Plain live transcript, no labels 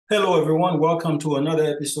Hello, everyone. Welcome to another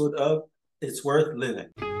episode of It's Worth Living.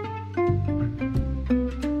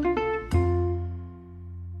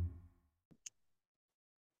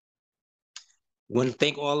 Want to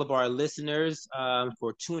thank all of our listeners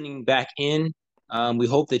for tuning back in. We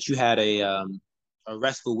hope that you had a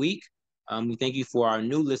restful week. We thank you for our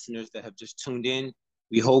new listeners that have just tuned in.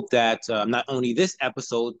 We hope that not only this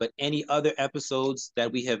episode, but any other episodes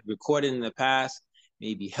that we have recorded in the past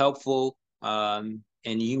may be helpful,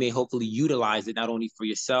 and you may hopefully utilize it not only for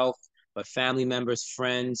yourself, but family members,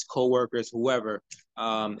 friends, coworkers, whoever,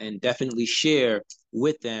 and definitely share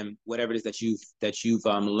with them whatever it is that you've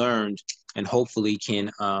learned and hopefully can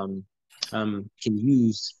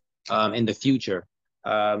use in the future.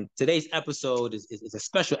 Today's episode is a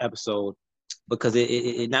special episode because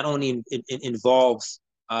it not only involves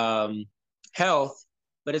health,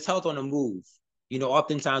 but it's health on the move. You know,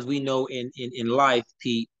 oftentimes we know in life,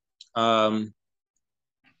 Pete, um,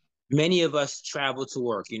 many of us travel to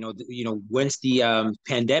work. Once the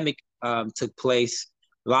pandemic took place,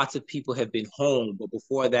 lots of people have been home. But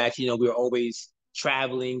before that, we were always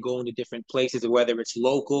traveling, going to different places, whether it's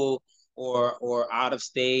local or out of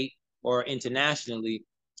state or internationally.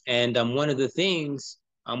 And one of the things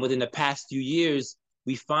within the past few years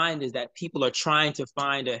we find is that people are trying to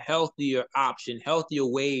find a healthier option, healthier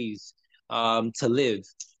ways to live.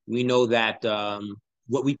 We know that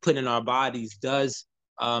what we put in our bodies does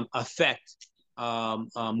affect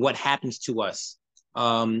what happens to us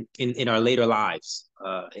in our later lives,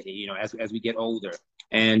 as we get older.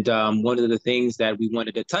 And one of the things that we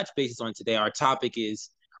wanted to touch bases on today, our topic is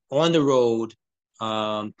on the road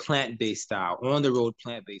plant-based style, on the road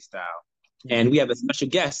plant-based style. And we have a special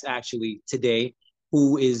guest actually today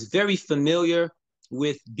who is very familiar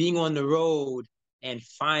with being on the road and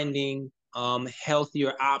finding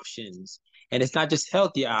healthier options. And it's not just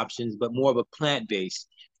healthier options, but more of a plant-based.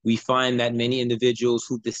 We find that many individuals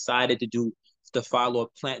who decided to follow a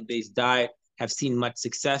plant-based diet have seen much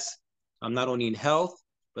success, not only in health,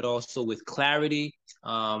 but also with clarity,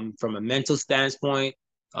 from a mental standpoint,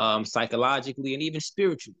 psychologically, and even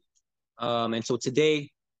spiritually. And so today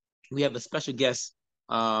we have a special guest,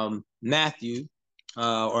 Matthew,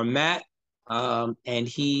 or Matt, and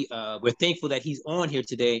we're thankful that he's on here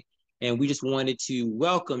today. And we just wanted to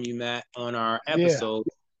welcome you, Matt, on our episode.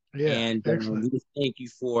 And we just thank you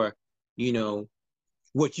for,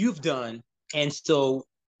 what you've done. And so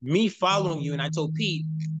me following you, and I told Pete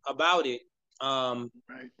about it,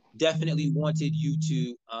 definitely wanted you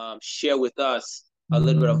to share with us a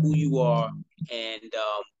little bit of who you are and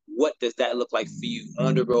what does that look like for you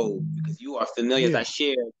on the road, because you are familiar, as I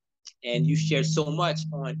shared, and you shared so much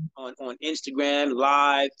on Instagram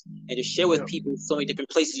live and just share with people so many different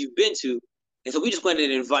places you've been to. And so we just wanted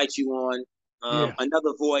to invite you on,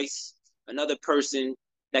 another voice, another person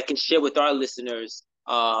that can share with our listeners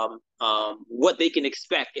what they can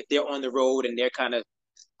expect if they're on the road and they're kind of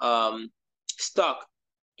stuck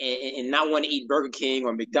and not want to eat Burger King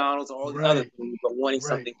or McDonald's or all these other things, but wanting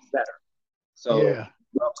something better. So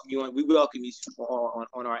we welcome you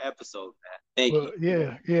on our episode, Matt. Thank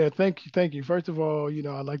you. Thank you. First of all,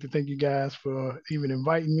 I'd like to thank you guys for even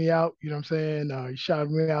inviting me out. You know what I'm saying? You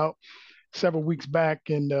shouted me out several weeks back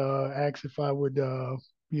and asked if I would, do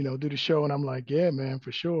the show, and I'm like, yeah, man,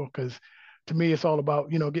 for sure, because to me, it's all about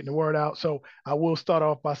getting the word out. So I will start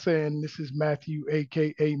off by saying this is Matthew,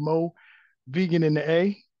 aka Mo, Vegan in the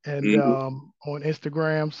A, and on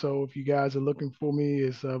Instagram. So if you guys are looking for me,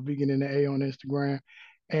 it's Vegan in the A on Instagram.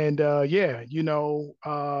 And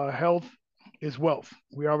health is wealth.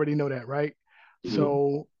 We already know that, right?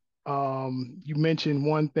 So you mentioned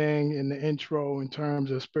one thing in the intro in terms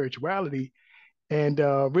of spirituality, and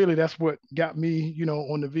really that's what got me,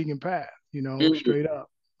 on the vegan path, straight up.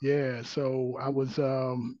 Yeah. So I was,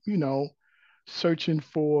 searching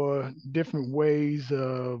for different ways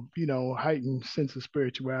of, heightened sense of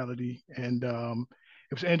spirituality. And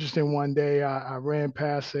it was interesting. One day I ran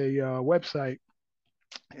past a website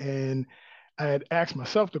and I had asked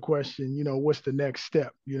myself the question, what's the next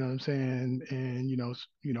step? You know what I'm saying?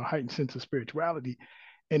 And heightened sense of spirituality.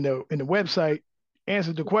 And the website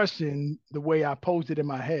answered the question the way I posed it in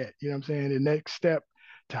my head. You know what I'm saying? The next step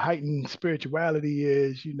to heighten spirituality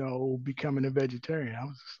is, becoming a vegetarian. I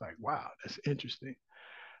was just like, wow, that's interesting.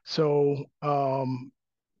 So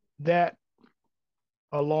that,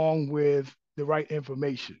 along with the right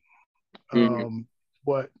information,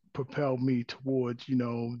 what propelled me towards,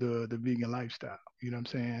 the vegan lifestyle. You know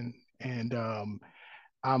what I'm saying? And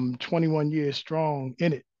I'm 21 years strong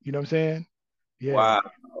in it. You know what I'm saying? Yeah. Wow.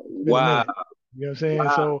 Been a Wow. minute. You know what I'm saying?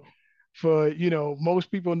 Wow. So for,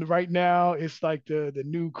 most people right now, it's like the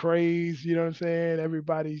new craze, you know what I'm saying?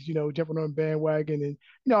 Everybody's, jumping on the bandwagon. And,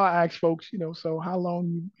 I ask folks, so how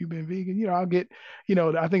long you been vegan? I'll get,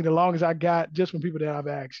 I think the longest I got just from people that I've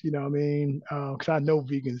asked, you know what I mean? Because I know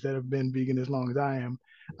vegans that have been vegan as long as I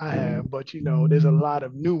have, but there's a lot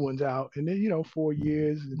of new ones out, and then 4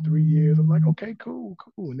 years and 3 years. I'm like, okay, cool,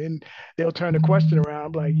 cool. And then they'll turn the question around.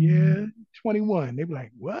 I'm like, yeah, 21. They be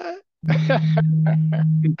like, what?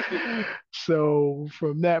 So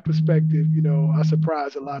from that perspective, I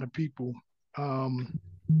surprise a lot of people.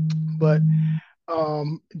 But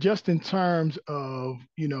just in terms of,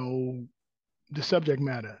 the subject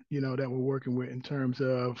matter, that we're working with in terms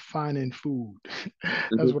of finding food.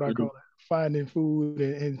 That's what I call it. Finding food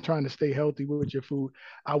and trying to stay healthy with your food.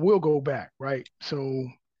 I will go back, right? So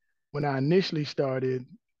when I initially started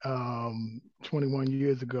 21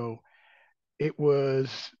 years ago, it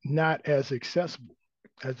was not as accessible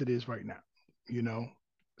as it is right now, you know.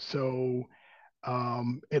 So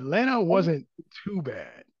Atlanta wasn't too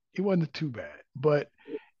bad. It wasn't too bad, but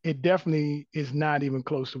it definitely is not even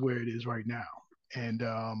close to where it is right now. And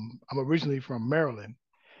I'm originally from Maryland,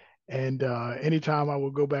 and anytime I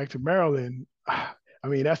would go back to Maryland, I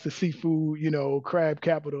mean that's the seafood, crab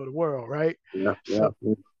capital of the world, right? Yeah, yeah.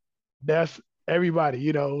 So that's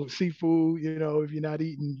everybody, seafood, if you're not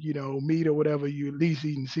eating, meat or whatever, you at least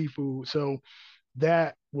eating seafood. So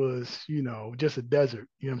that was, just a desert,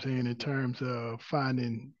 what I'm saying, in terms of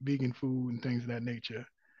finding vegan food and things of that nature.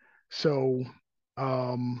 So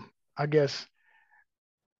I guess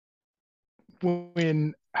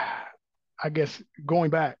when I guess going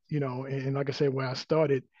back, and like I said, when I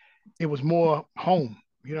started, it was more home.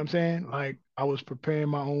 You know what I'm saying? Like I was preparing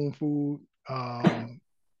my own food,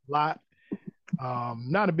 lot.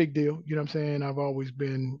 Not a big deal. You know what I'm saying? I've always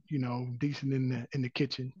been, decent in the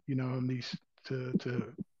kitchen. At least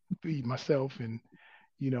to feed myself and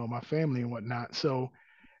my family and whatnot. So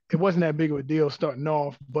it wasn't that big of a deal starting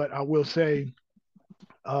off. But I will say,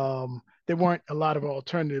 there weren't a lot of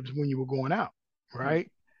alternatives when you were going out, right?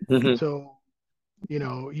 Mhm. So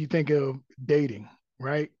you think of dating,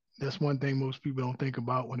 right? That's one thing most people don't think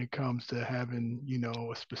about when it comes to having,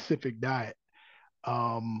 a specific diet.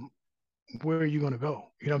 Um, where are you going to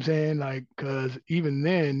go? You know what I'm saying? Like, because even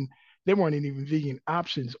then, there weren't even vegan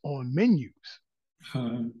options on menus.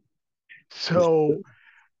 So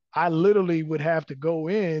I literally would have to go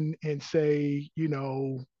in and say,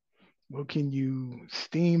 well, can you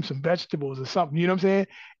steam some vegetables or something? You know what I'm saying?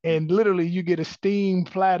 And literally, you get a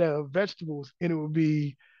steamed platter of vegetables and it would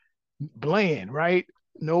be bland, right?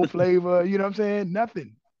 No flavor, you know what I'm saying?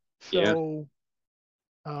 Nothing. Yeah. So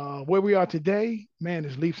where we are today, man,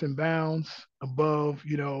 is leaps and bounds above.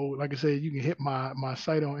 Like I said, you can hit my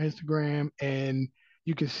site on Instagram and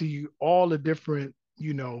you can see all the different,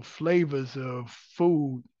 flavors of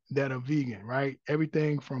food that are vegan, right?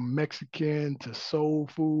 Everything from Mexican to soul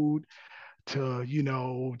food to,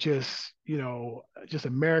 just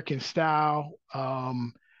American style.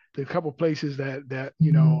 There's a couple places that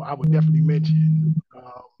I would definitely mention.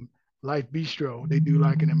 Life Bistro, they do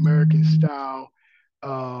like an American style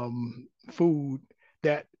food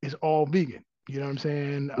that is all vegan. You know what I'm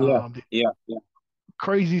saying? Yeah. Yeah. Yeah.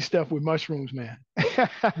 Crazy stuff with mushrooms, man.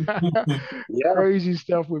 Yeah. Crazy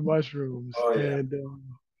stuff with mushrooms. Oh yeah. And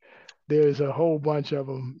there's a whole bunch of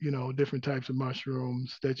them, different types of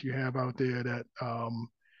mushrooms that you have out there that,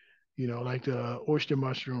 like the oyster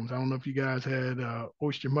mushrooms. I don't know if you guys had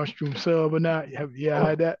oyster mushroom sub or not. Yeah,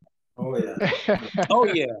 had that? Oh yeah. Oh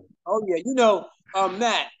yeah. Oh yeah.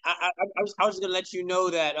 Matt, I was gonna let you know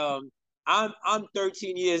that I'm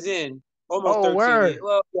 13 years in, almost Oh, 13 years. word.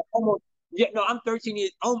 Well, yeah, almost. Yeah, no, I'm 13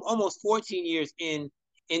 years, almost 14 years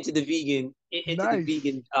into the vegan, Nice.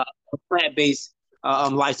 plant-based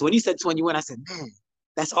life. So when you said 21, I said, man,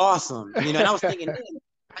 that's awesome. And I was thinking, man,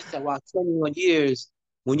 I said, wow, 21 years.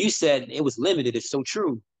 When you said it was limited, it's so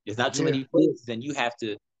true. There's not too Yeah. many places, and you have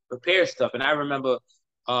to prepare stuff. And I remember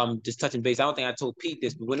just touching base. I don't think I told Pete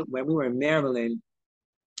this, but when we were in Maryland,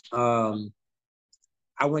 um,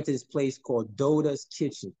 I went to this place called Doda's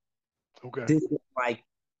Kitchen. Okay. This was like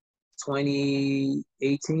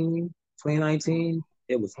 2018, 2019.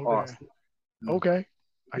 It was Okay. awesome. Okay.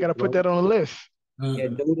 I got to put that on the list. Yeah,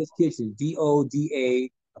 Mhm. Doda's Kitchen, DODA'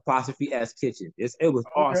 Kitchen. It was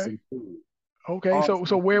Okay. awesome food. Okay. So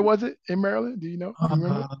Awesome where food. was it in Maryland? Do you know? Do you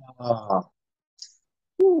remember?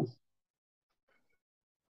 Whew.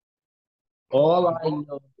 All I Bo-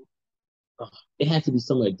 know, it had to be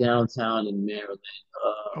somewhere downtown in Maryland.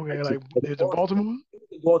 Okay. Like, is it Baltimore? It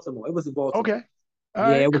was in Baltimore. It was in Baltimore. Okay. All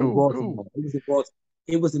Yeah, right. it was in Cool. Cool. Baltimore. It was in Baltimore.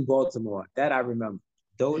 It was in Baltimore. That I remember.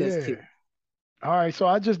 Doda's Yeah. Kitchen. All right, so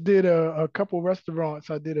I just did a couple restaurants.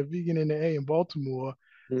 I did a vegan in the A in Baltimore,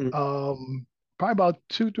 Mhm. probably about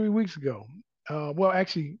 2, 3 weeks ago. Well,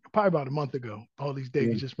 actually, probably about a month ago. All these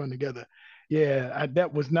days Mhm. just run together. Yeah,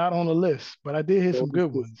 that was not on the list, but I did hit some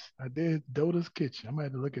good ones. I did Dota's Kitchen. I might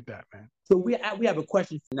have to look at that, man. So we have a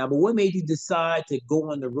question now, but what made you decide to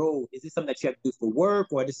go on the road? Is this something that you have to do for work,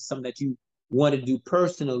 or this is something that you want to do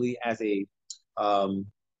personally um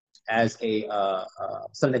as a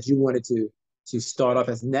something that you wanted to start off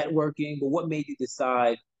as networking? But what made you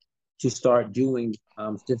decide to start doing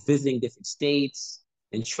to visiting different states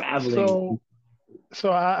and traveling?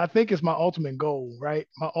 So I think it's my ultimate goal, right?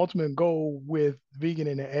 My ultimate goal with Vegan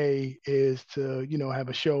in the A is to, have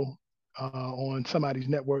a show on somebody's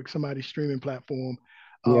network, somebody's streaming platform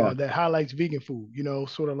Yeah. that highlights vegan food,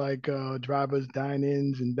 sort of like drivers,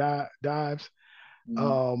 dine-ins and dives,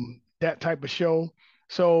 that type of show.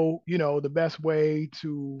 So, the best way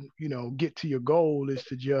to, get to your goal is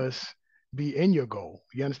to just be in your goal.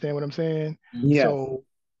 You understand what I'm saying? Yes. So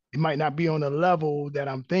it might not be on the level that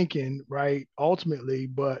I'm thinking, right? Ultimately,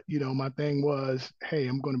 but my thing was, hey,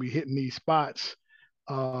 I'm going to be hitting these spots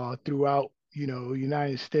throughout,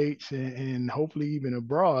 United States and hopefully even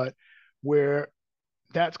abroad, where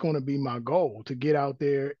that's going to be my goal to get out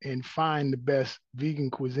there and find the best vegan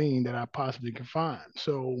cuisine that I possibly can find.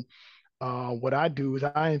 So what I do is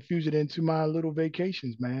I infuse it into my little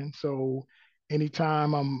vacations, man. So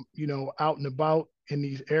anytime I'm, out and about in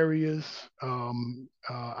these areas,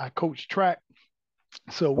 I coach track.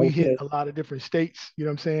 So we hit Okay. a lot of different states, you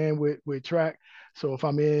know what I'm saying, with track. So if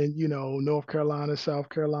I'm in, North Carolina, South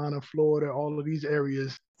Carolina, Florida, all of these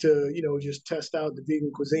areas to, just test out the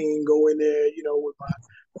vegan cuisine, go in there, with my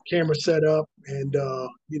camera set up. And,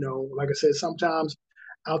 like I said, sometimes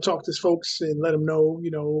I'll talk to folks and let them know,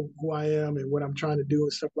 who I am and what I'm trying to do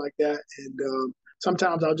and stuff like that. And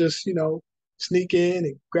sometimes I'll just, sneak in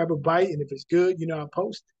and grab a bite. And if it's good, I'll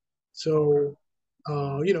post it. So,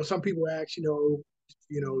 some people ask, do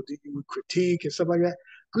you critique and stuff like that?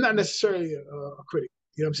 I'm not necessarily a critic.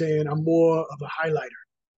 You know what I'm saying? I'm more of a highlighter.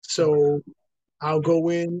 So I'll go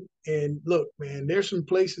in and look, man, there's some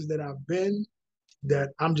places that I've been that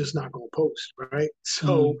I'm just not going to post, right?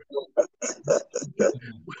 So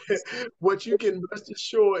what you can rest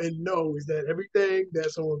assured and know is that everything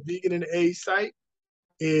that's on Vegan and A site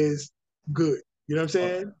is good. You know what I'm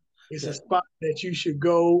saying? It's a Yeah. spot that you should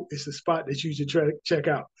go. It's a spot that you should try to check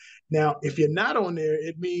out. Now, if you're not on there,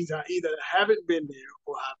 it means I either haven't been there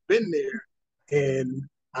or I've been there and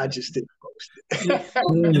I just didn't post You,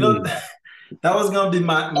 it. you know, Mm. that was gonna be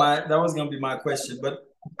that was gonna be my question, but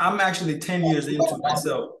I'm actually 10 years into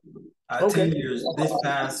myself. 10 Okay. years this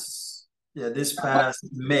past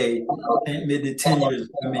May, and made it 10 years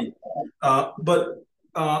for me. But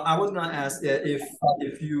I was gonna ask if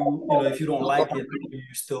if you don't like it,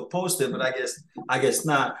 you still post it, but I guess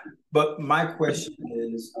not. But my question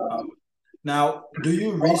is, now, do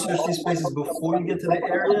you research these places before you get to the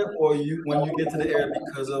area, or you when you get to the area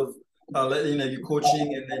because of you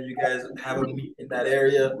coaching, and then you guys have a meet in that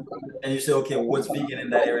area, and you say, okay, what's vegan in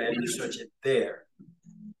that area, and you search it there.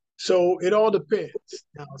 So it all depends.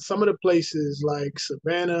 Now, some of the places like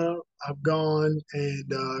Savannah, I've gone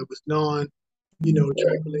and it was non,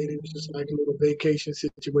 track related. It was just like a little vacation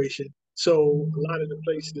situation. So a lot of the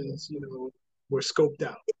places, were scoped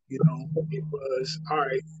out. It was all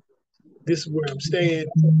right. This is where I'm staying.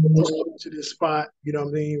 To this spot. You know what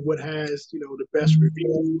I mean? What has the best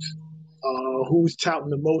reviews? Who's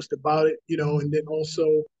touting the most about it? And then also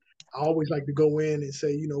I always like to go in and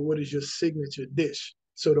say, what is your signature dish?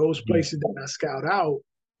 So those places that I scout out,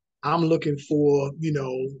 I'm looking for,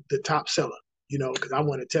 the top seller, because I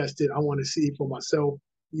want to test it. I want to see for myself,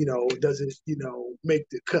 does it, make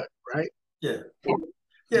the cut, right? Yeah. Yeah.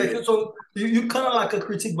 Yeah, so you kind of like a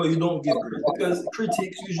critique, but you don't give grade because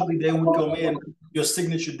critiques usually they would come in your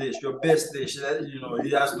signature dish, your best dish. That, you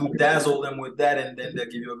have to dazzle them with that, and then they'll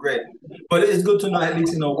give you a grade. But it's good to know at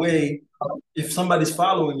least in a way, if somebody's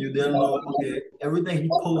following you, they'll know okay, everything he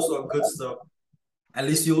posts are good stuff. At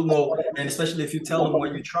least you'll know, and especially if you tell them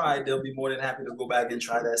what you tried, they'll be more than happy to go back and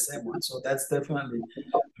try that same one. So that's definitely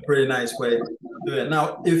a pretty nice way to do it.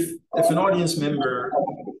 Now, if an audience member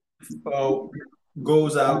uh,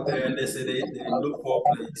 goes out there and they say they look for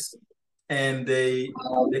a place and they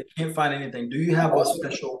can't find anything, do you have a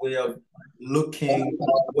special way of looking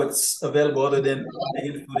what's available other than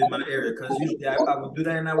vegan food in my area? Because usually I would do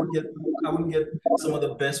that and I wouldn't get some of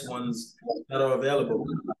the best ones that are available.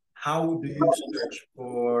 How do you search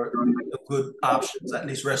for the good options, at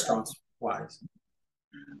least restaurants wise?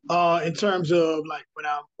 In terms of like when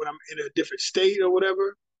I'm in a different state or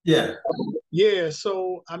whatever. Yeah. Yeah,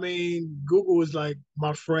 so I mean, Google is like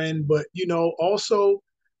my friend, but also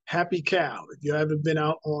Happy Cow. If you haven't been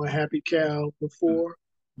out on Happy Cow before,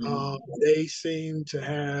 Mm-hmm. they seem to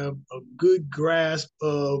have a good grasp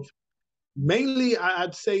of mainly,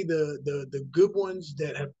 I'd say the good ones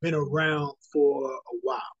that have been around for a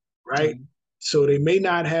while, right? Mm-hmm. So they may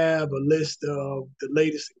not have a list of the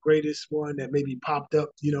latest and greatest one that maybe popped up,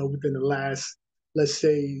 within the last, let's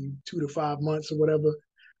say, 2 to 5 months or whatever.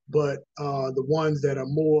 But the ones that are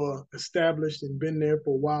more established and been there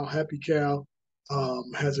for a while, Happy Cow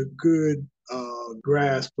has a good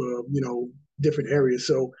grasp of different areas.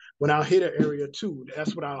 So when I'll hit an area too,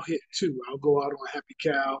 that's what I'll hit too. I'll go out on Happy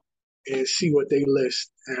Cow and see what they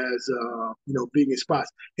list as vegan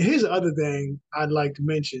spots. And here's the other thing I'd like to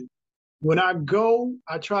mention. When I go,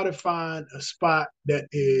 I try to find a spot that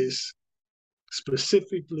is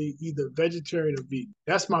specifically either vegetarian or vegan.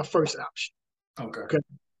 That's my first option. Okay. Okay.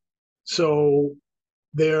 So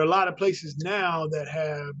there are a lot of places now that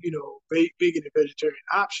have, vegan and vegetarian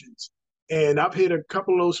options. And I've hit a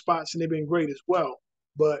couple of those spots and they've been great as well.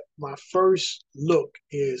 But my first look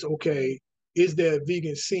is, okay, is there a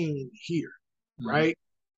vegan scene here? Mm-hmm. Right?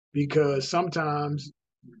 Because sometimes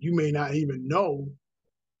you may not even know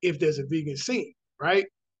if there's a vegan scene, right?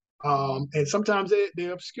 And sometimes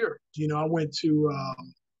they're obscure. I went to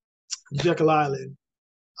Jekyll Island,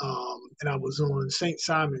 and I was on St.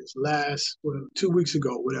 Simon's 2 weeks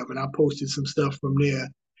ago, whatever, and I posted some stuff from there.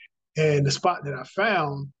 And the spot that I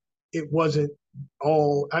found, it wasn't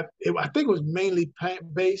I think it was mainly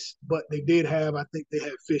plant-based, but I think they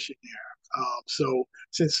had fish in there. So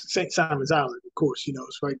since St. Simon's Island, of course,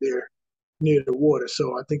 it's right there near the water.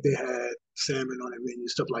 So I think they had salmon on their menu,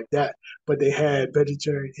 stuff like that. But they had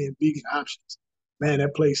vegetarian and vegan options. Man,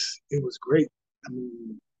 that place, it was great. I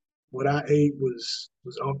mean, what I ate was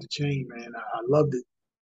off the chain, man. I loved it.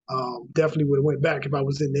 Definitely would have went back if I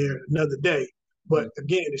was in there another day. But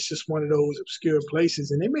again, it's just one of those obscure places.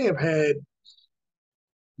 And they may have had,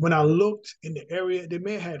 when I looked in the area, they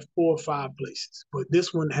may have had 4 or 5 places, but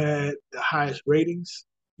this one had the highest ratings.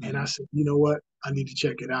 And I said, you know what? I need to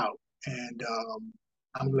check it out. And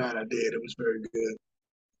I'm glad I did. It was very good.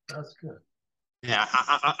 That's good. Yeah,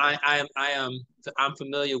 I'm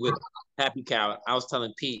familiar with Happy Cow. I was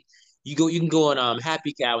telling Pete, you can go on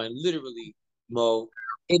Happy Cow and literally, Mo,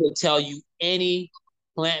 it'll tell you any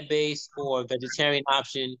plant-based or vegetarian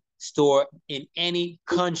option store in any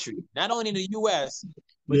country, not only in the US,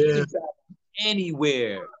 but you Yeah, can travel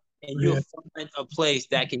anywhere and you'll yeah, find a place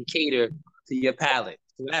that can cater to your palate.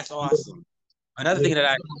 So that's yeah, awesome. Another yeah. thing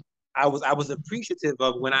that I was appreciative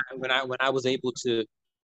of when I was able to.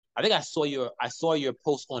 I think I saw your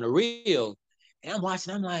post on a reel, and I'm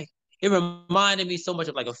watching. I'm like, it reminded me so much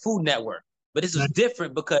of like a Food Network, but this was Nice,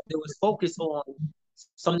 different because it was focused on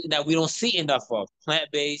something that we don't see enough of: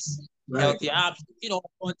 plant-based, right. healthy options.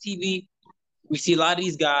 On TV, we see a lot of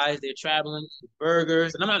these guys. They're traveling with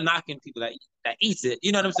burgers, and I'm not knocking people that eats it.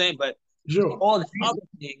 You know what I'm saying? But we see Sure. all these other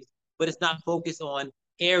things, but it's not focused on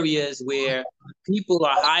areas where people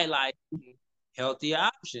are highlighting healthy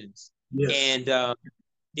options. Yes. And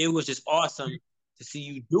it was just awesome to see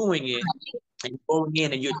you doing it and going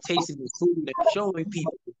in and you're tasting the food and showing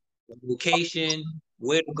people the location,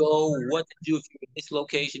 where to go, what to do if you're in this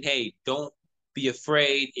location. Hey, don't be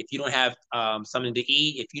afraid if you don't have something to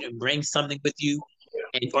eat, if you didn't bring something with you,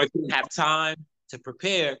 and or if you didn't have time to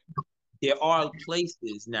prepare. There are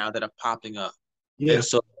places now that are popping up, Yeah. and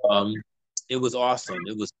so it was awesome.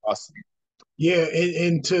 It was awesome. Yeah.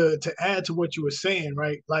 And to add to what you were saying,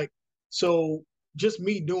 right? Like, so just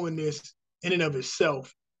me doing this in and of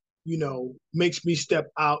itself, makes me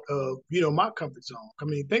step out of, my comfort zone. I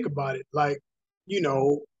mean, think about it. Like, you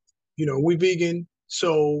know, we vegan,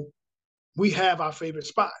 so we have our favorite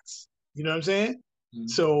spots. You know what I'm saying? Mm-hmm.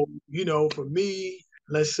 So, for me,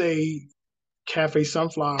 let's say Cafe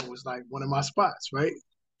Sunflower was like one of my spots, right?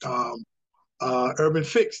 Um, Urban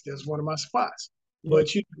Fix, that's one of my spots. Yeah. But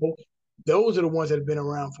those are the ones that have been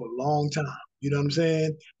around for a long time. You know what I'm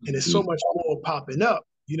saying? And there's so much more popping up.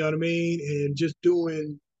 You know what I mean? And just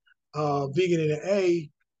doing vegan in the A,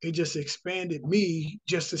 it just expanded me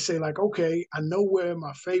just to say like, okay, I know where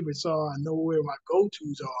my favorites are. I know where my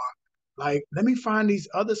go-tos are. Like, let me find these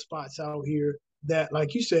other spots out here that,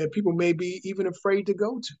 like you said, people may be even afraid to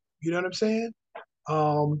go to. You know what I'm saying?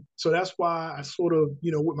 So that's why I sort of,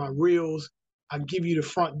 with my reels, I give you the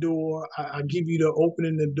front door, I give you the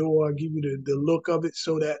opening the door, I give you the look of it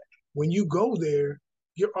so that when you go there,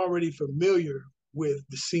 you're already familiar with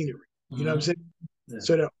the scenery. You know what I'm saying? Yeah.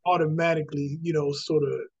 So that automatically, sort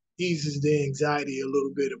of eases the anxiety a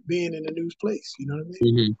little bit of being in a new place. You know what I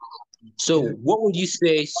mean? Mm-hmm. So what would you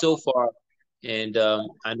say so far? And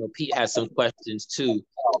I know Pete has some questions too.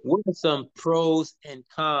 What are some pros and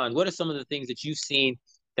cons? What are some of the things that you've seen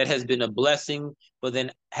that has been a blessing, but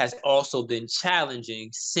then has also been challenging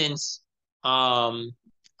since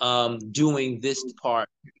doing this part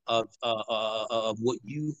of what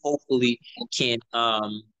you hopefully can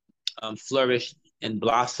flourish and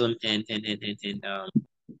blossom and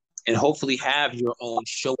hopefully have your own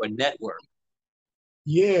show or network?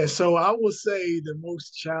 Yeah, so I would say the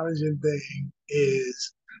most challenging thing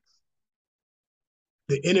is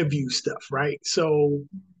the interview stuff, right? So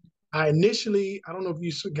I don't know if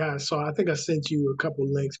you guys saw, I think I sent you a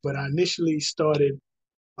couple links, but I initially started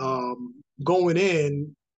going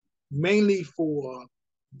in mainly for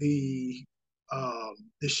the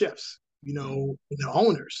chefs, the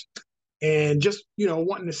owners, and just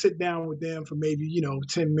wanting to sit down with them for maybe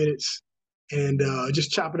 10 minutes and just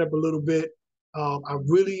chop it up a little bit. I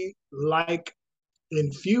really like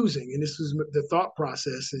infusing, and this is the thought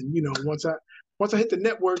process. And once I hit the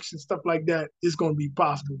networks and stuff like that, it's going to be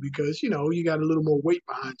possible because you got a little more weight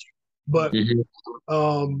behind you. But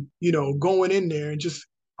going in there and just,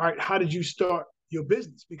 all right, how did you start your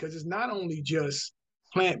business? Because it's not only just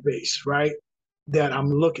plant-based, right, that I'm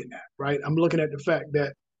looking at, right? I'm looking at the fact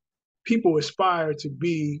that people aspire to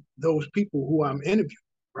be those people who I'm interviewing,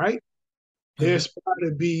 right? They aspire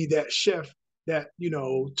to be that chef that,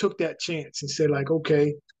 took that chance and said like,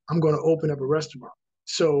 okay, I'm going to open up a restaurant.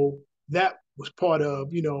 So that was part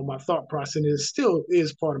of, my thought process, and it still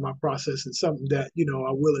is part of my process and something that,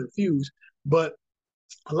 I will infuse. But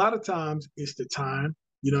a lot of times it's the time,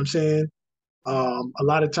 you know what I'm saying? A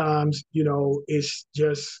lot of times, it's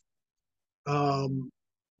just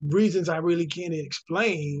reasons I really can't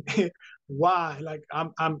explain why. Like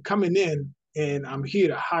I'm coming in and I'm here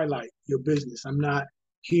to highlight your business. I'm not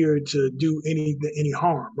here to do any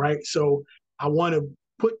harm, right? So I want to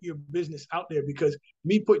put your business out there because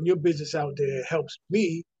me putting your business out there helps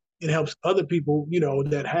me and helps other people,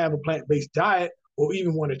 that have a plant-based diet or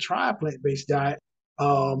even want to try a plant-based diet,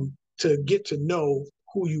 to get to know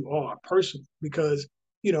who you are personally. Because,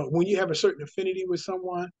 when you have a certain affinity with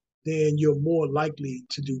someone, then you're more likely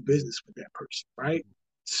to do business with that person, right?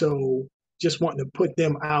 So just wanting to put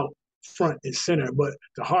them out front and center. But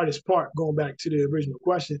the hardest part, going back to the original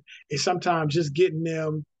question, is sometimes just getting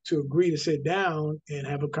them to agree to sit down and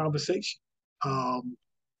have a conversation.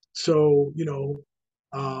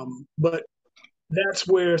 But that's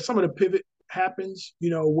where some of the pivot happens,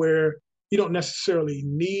 where you don't necessarily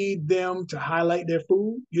need them to highlight their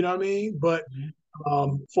food, you know what I mean? But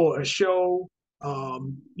for a show,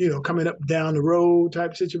 coming up down the road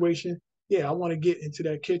type situation, yeah, I want to get into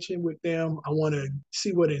that kitchen with them. I want to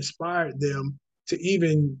see what inspired them to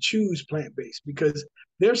even choose plant-based, because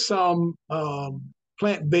there's some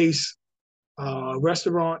plant-based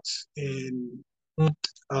restaurants, and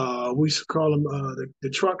we used to call them the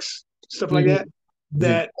trucks, stuff like that,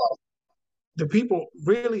 that the people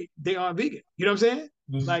really, they aren't vegan. You know what I'm saying?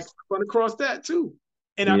 Like, I run across that too.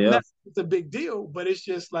 And it's a big deal, but it's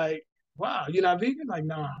just like, wow, you're not vegan? Like,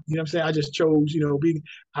 nah, you know what I'm saying? I just chose, vegan.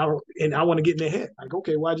 I want to get in their head. Like,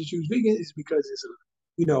 okay, why'd you choose vegan? It's because it's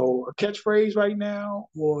a catchphrase right now,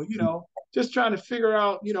 or, just trying to figure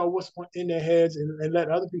out, what's in their heads and let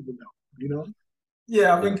other people know.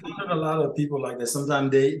 Yeah, I've encountered a lot of people like that.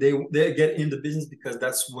 Sometimes they get in the business because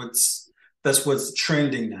that's what's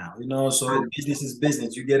trending now. So business is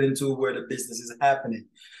business. You get into where the business is happening,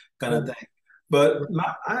 kind of thing. But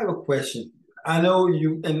I have a question. I know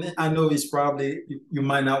you, and I know it's probably you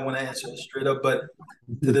might not want to answer it straight up, but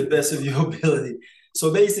to the best of your ability.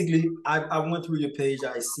 So basically, I went through your page.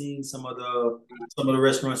 I seen some of the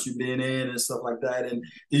restaurants you've been in and stuff like that, and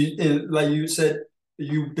like you said,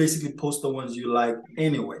 you basically post the ones you like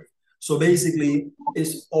anyway. So basically,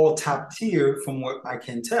 it's all top tier from what I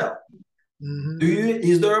can tell.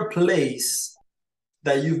 Is there a place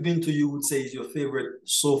that you've been to you would say is your favorite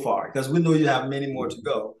so far? Because we know you have many more to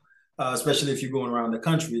go, especially if you're going around the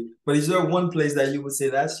country. But is there one place that you would say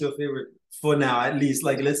that's your favorite for now, at least?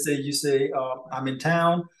 Like, let's say you say, I'm in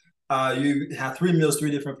town, you have 3 meals, 3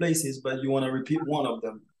 different places, but you want to repeat one of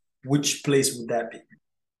them. Which place would that be?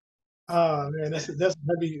 Oh man, that's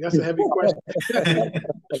a heavy question.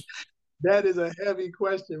 That is a heavy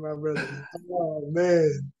question, my brother. Oh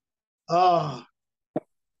man.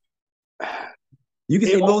 You can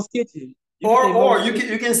say Mo's Kitchen. Or you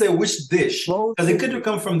can say which dish, because it could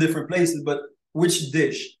come from different places, but which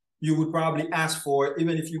dish you would probably ask for,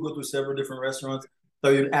 even if you go to several different restaurants,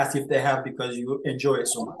 so you'd ask if they have because you enjoy it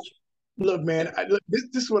so much. Look, man, this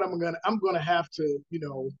is what I'm gonna have to,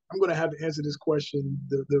 I'm gonna have to answer this question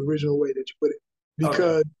the original way that you put it,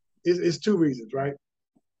 because it's two reasons, right?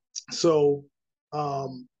 So I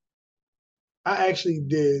actually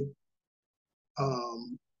did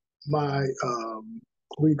my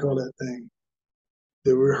what do you call that thing?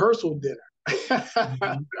 The rehearsal dinner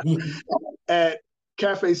at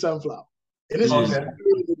Cafe Sunflower. And this was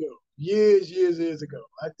years ago. Years ago.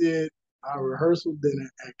 I did our rehearsal dinner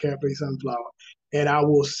at Cafe Sunflower. And I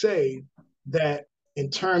will say that in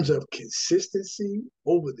terms of consistency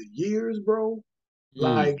over the years, bro,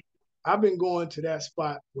 like I've been going to that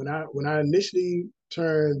spot when I initially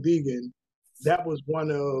turned vegan. That was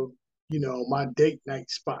one of my date night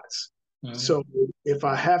spots. So if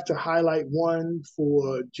I have to highlight one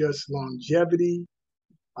for just longevity,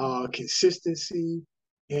 consistency,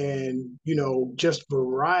 and just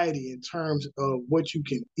variety in terms of what you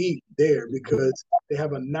can eat there, because they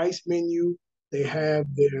have a nice menu. They have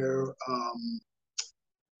their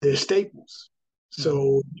staples.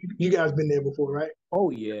 So you guys been there before, right?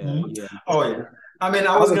 Oh yeah, yeah. Oh yeah. I mean,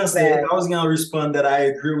 I was gonna respond that I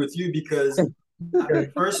agree with you because I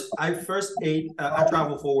first ate. I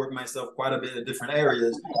travel for work myself quite a bit in different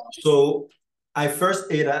areas. So I first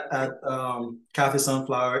ate at Cafe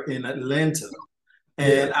Sunflower in Atlanta,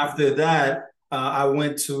 and after that, I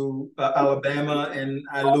went to Alabama, and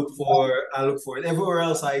I look for it everywhere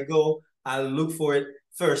else I go. I look for it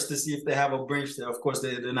first to see if they have a branch there. Of course,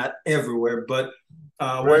 they're not everywhere, but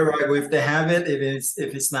wherever I go, if they have it,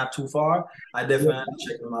 if it's not too far, I definitely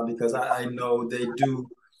check them out because I know they do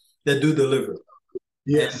deliver.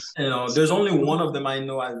 Yes. And there's only one of them I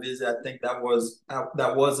know I visited. I think that was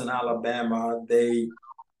in Alabama.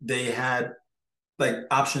 They had like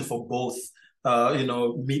options for both,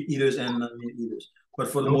 meat eaters and non-meat eaters. But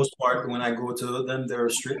for the most part, when I go to them, they're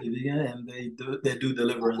strictly vegan, and they do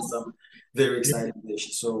deliver in some very exciting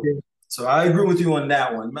dishes. So I agree with you on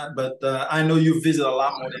that one, but I know you visit a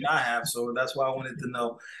lot more than I have, so that's why I wanted to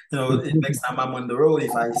know. Next time I'm on the road,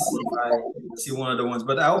 if I see one of the ones,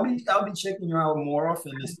 but I'll be checking you out more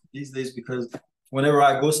often these days because whenever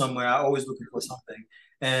I go somewhere, I always looking for something,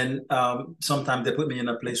 and sometimes they put me in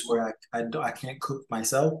a place where I can't cook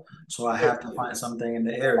myself, so I have to find something in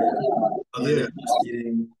the area other than just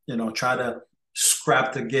eating. Try to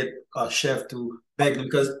scrap to get a chef to beg them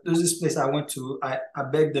because there's this place I went to. I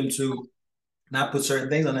begged them to not put certain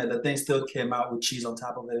things on it. The thing still came out with cheese on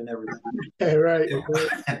top of it and everything. Right.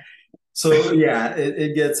 So yeah,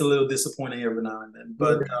 it gets a little disappointing every now and then.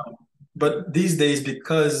 But these days,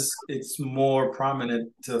 because it's more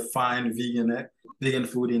prominent to find vegan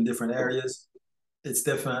food in different areas, it's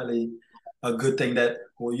definitely a good thing that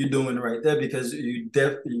what you're doing right there because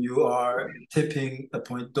you are tipping a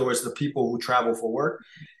point towards the people who travel for work.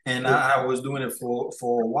 And I was doing it for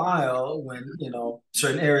a while when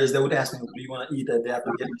certain areas they would ask me, "Do you want to eat that?" They have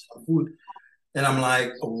to get me some food, and I'm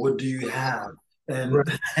like, "What do you have?" And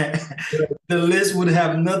the list would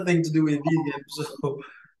have nothing to do with vegan. So,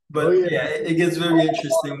 but it gets very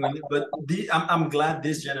interesting I'm glad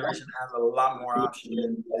this generation has a lot more options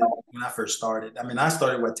than when I first started. I mean, I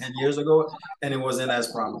started 10 years ago, and it wasn't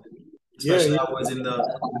as prominent. Especially I was in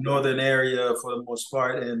the northern area for the most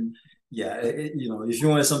part, and if you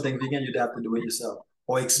wanted something vegan, you'd have to do it yourself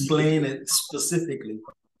or explain it specifically.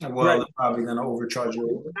 Well, they're probably gonna overcharge you.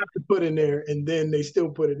 You have to put in there, and then they still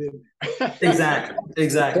put it in there.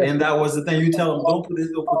 Exactly, and that was the thing. You tell them, don't put this,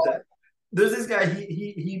 don't put that. There's this guy.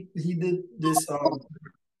 He did this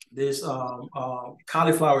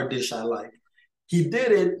cauliflower dish I like. He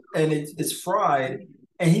did it, and it's fried.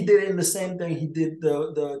 And he did it in the same thing. He did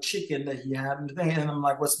the chicken that he had in the thing. And I'm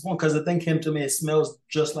like, what's the point? Because the thing came to me, it smells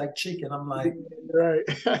just like chicken. I'm like, right.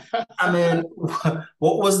 I mean,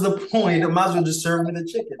 what was the point? I might as well just serve me the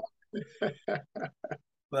chicken.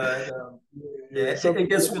 But it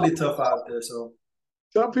gets really tough out there. So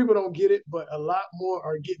some people don't get it, but a lot more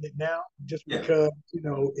are getting it now just because,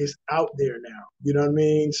 it's out there now. You know what I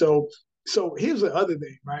mean? So here's the other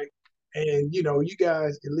thing, right? And, you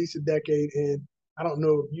guys, at least a decade in, I don't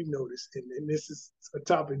know if you noticed, and this is a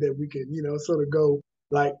topic that we can, sort of go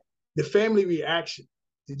like the family reaction.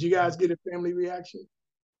 Did you guys get a family reaction?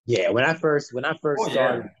 Yeah, when I first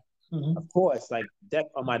started, of course, like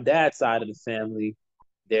on my dad's side of the family,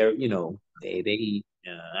 they're they eat.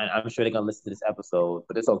 I'm sure they're gonna listen to this episode,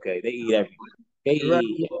 but it's okay. They eat everything. They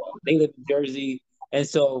eat. They live in Jersey, and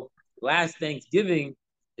so last Thanksgiving,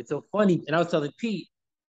 it's so funny. And I was telling Pete,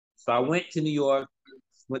 so I went to New York.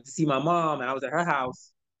 Went to see my mom, and I was at her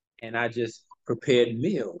house, and I just prepared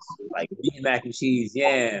meals like vegan mac and cheese,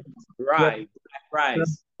 yams, rice, black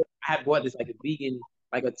rice. I had bought this like a vegan,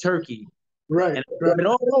 like a turkey, and I put it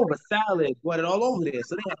all over salad, bought it all over there.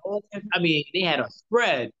 So they had they had a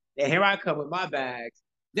spread. And here I come with my bags.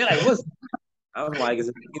 They're like, I'm like, it's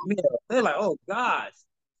a vegan meal. They're like, oh gosh.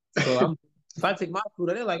 So if I take my food,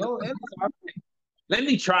 they're like, oh, it's all right. Let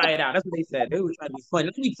me try it out. That's what they said. They were trying to be funny.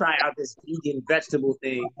 Let me try out this vegan vegetable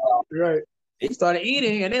thing. Right. They started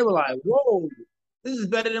eating, and they were like, whoa, this is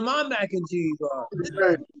better than my mac and cheese.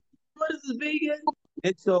 Right. What is this vegan?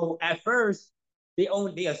 And so at first, they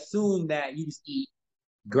assume that you just eat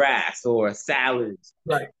grass or salads.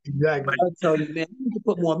 Right. Exactly. I'll tell you, man, you need to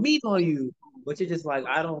put more meat on you. But you're just like,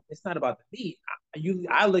 it's not about the meat.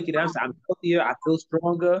 I look at it, I'm healthier, I feel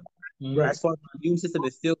stronger. Right. As far as my immune system,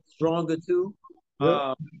 it feels stronger too.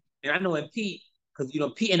 Yep. And I know in Pete, because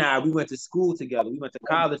Pete and I, we went to school together. We went to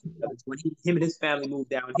college together. So when him and his family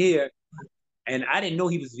moved down here, and I didn't know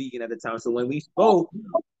he was vegan at the time. So when we spoke,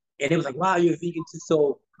 and it was like, wow, you're vegan too.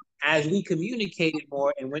 So as we communicated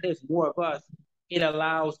more, and when there's more of us, it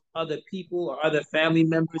allows other people or other family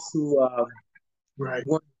members who Right.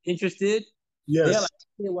 weren't interested. Yes. They're like,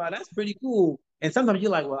 yeah, wow, that's pretty cool. And sometimes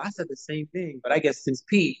you're like, well, I said the same thing, but I guess since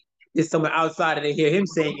Pete is someone outside and they hear him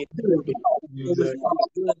saying it too, Exactly.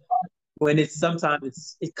 good when it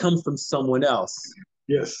comes from someone else.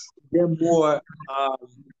 Yes. They're more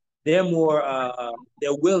they're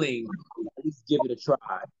willing to at least give it a try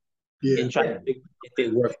and try to figure if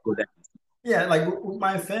it works for them. Yeah, like with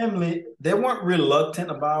my family, they weren't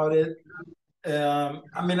reluctant about it.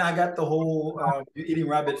 I mean, I got the whole eating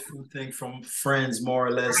rabbit food thing from friends, more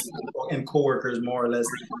or less, and coworkers, more or less,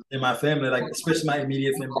 in my family, like especially my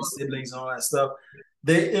immediate family, siblings, and all that stuff.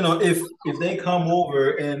 They, if they come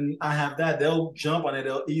over and I have that, they'll jump on it,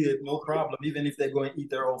 they'll eat it, no problem. Even if they go and eat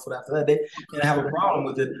their own food after that, they have a problem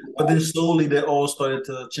with it. But then slowly, they all started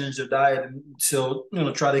to change their diet and so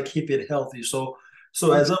try to keep it healthy. So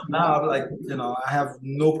as of now, like I have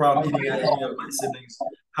no problem eating at any of my siblings'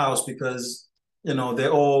 house because they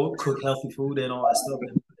all cook healthy food and all that stuff,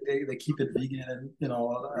 and they keep it vegan and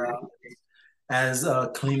as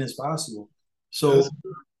clean as possible.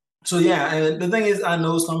 So yeah, and the thing is, I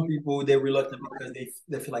know some people they're reluctant because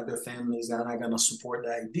they feel like their family is not gonna support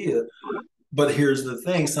the idea. But here's the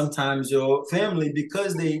thing: sometimes your family,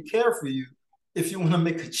 because they care for you, if you want to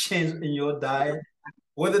make a change in your diet,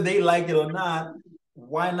 whether they like it or not,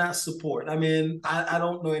 why not support? I mean, I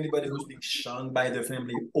don't know anybody who's being shunned by their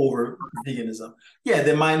family over veganism. Yeah,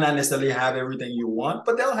 they might not necessarily have everything you want,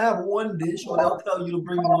 but they'll have one dish or they'll tell you to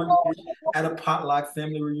bring one dish at a potluck,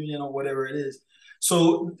 family reunion, or whatever it is.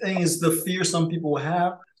 So the thing is, the fear some people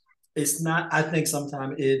have, it's not, I think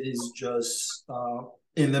sometimes it is just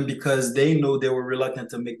in them because they know they were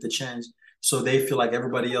reluctant to make the change. So they feel like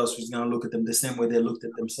everybody else was going to look at them the same way they looked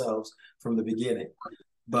at themselves from the beginning.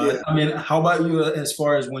 But I mean, how about you as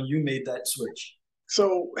far as when you made that switch?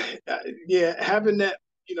 So, having that,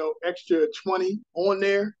 extra 20 on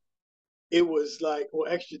there, it was like, or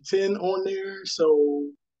extra 10 on there. So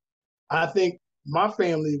I think my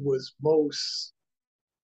family was most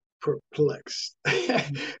perplexed.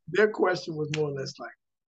 Their question was more or less like,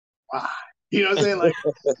 why? You know what I'm saying? Like,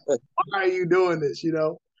 why are you doing this?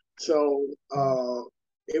 So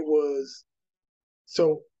it was,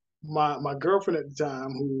 so my girlfriend at the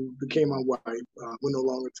time, who became my wife, we're no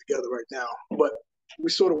longer together right now, but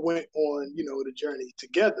we sort of went on, the journey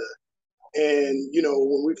together. And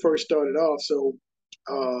when we first started off, so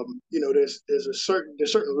there's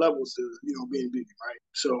certain levels to being vegan, right?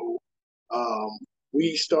 So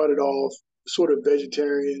we started off sort of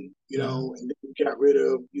vegetarian, and then we got rid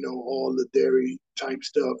of all the dairy type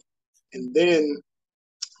stuff, and then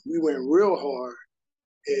we went real hard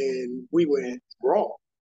and we went raw.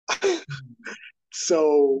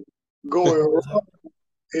 So going raw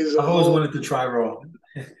is I've always wanted to try raw.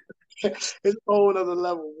 It's a whole other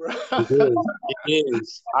level, bro. It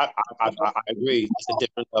is. I agree. It's a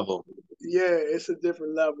different level. Yeah, it's a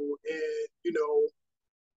different level. And,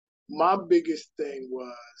 my biggest thing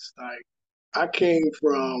was like, I came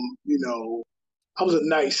from, I was a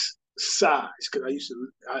nice size because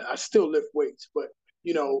I still lift weights, but,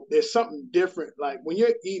 there's something different. Like when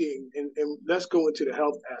you're eating, and let's go into the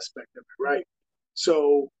health aspect of it, right?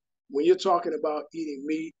 So when you're talking about eating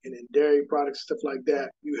meat and then dairy products, stuff like that,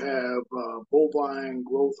 you have bovine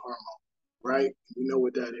growth hormone, right? We know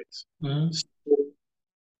what that is. Mm-hmm. So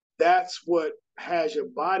that's what has your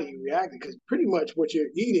body reacting, because pretty much what you're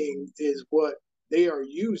eating is what they are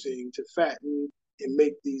using to fatten and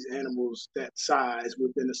make these animals that size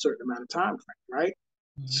within a certain amount of time frame, right?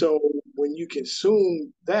 Mm-hmm. So when you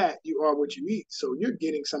consume that, you are what you eat. So you're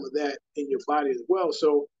getting some of that in your body as well.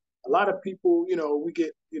 So a lot of people, we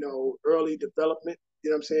get, early development, you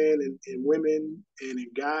know what I'm saying, in women and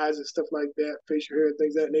in guys and stuff like that, facial hair and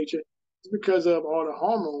things of that nature. It's because of all the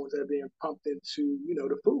hormones that are being pumped into,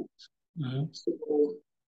 the foods. Mm-hmm. So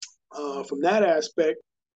from that aspect,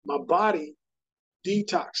 my body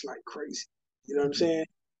detoxed like crazy. You know what I'm saying?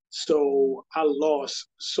 So I lost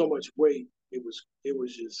so much weight. It was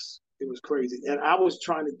crazy. And I was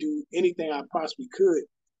trying to do anything I possibly could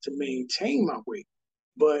to maintain my weight.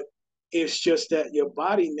 But it's just that your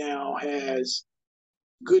body now has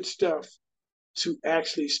good stuff to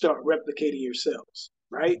actually start replicating your cells,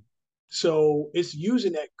 right? So it's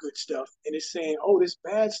using that good stuff and it's saying, oh, this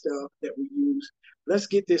bad stuff that we use, let's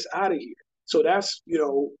get this out of here. So that's,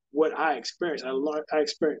 what I experienced. I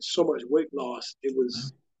experienced so much weight loss. It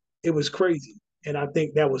was crazy. And I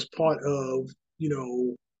think that was part of,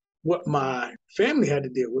 what my family had to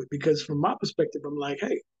deal with, because from my perspective, I'm like,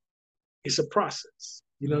 hey, it's a process.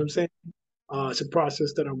 You know what I'm saying? It's a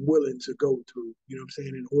process that I'm willing to go through, you know what I'm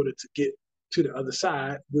saying, in order to get to the other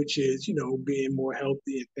side, which is, being more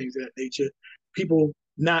healthy and things of that nature. People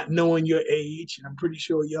not knowing your age, and I'm pretty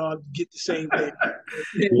sure y'all get the same thing.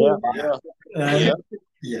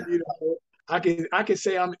 Yeah. I can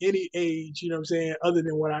say I'm any age, other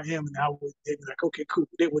than what I am, and they'd be like, okay, cool.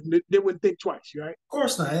 They wouldn't think twice, right? Of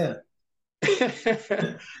course not, yeah.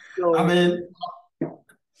 So, I mean,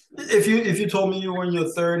 if you told me you were in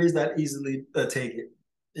your 30s, that easily take it.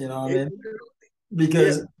 You know what I mean?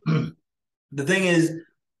 Because the thing is,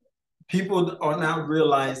 people are not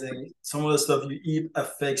realizing some of the stuff you eat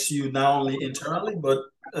affects you not only internally but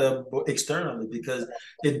externally, because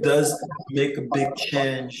it does make a big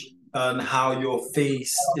change on how your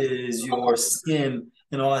face is, your skin,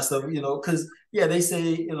 and all that stuff. Because they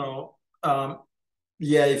say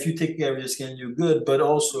if you take care of your skin, you're good. But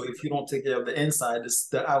also, if you don't take care of the inside,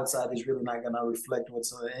 the outside is really not gonna reflect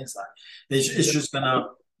what's on the inside. It's just gonna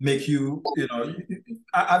make you,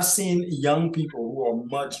 I've seen young people who are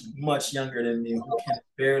much, much younger than me who can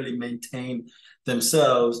barely maintain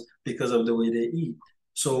themselves because of the way they eat.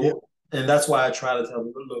 So, and that's why I try to tell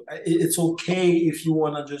people, look, it's okay if you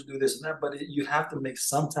want to just do this and that, but you have to make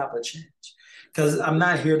some type of change. Because I'm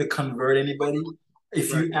not here to convert anybody.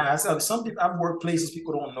 If you ask, some people, I've worked places,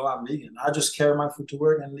 people don't know I'm vegan. I just carry my food to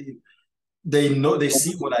work and leave. They know, they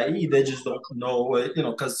see what I eat, they just don't know,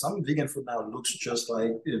 because some vegan food now looks just like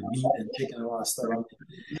meat and chicken and all that stuff. I mean,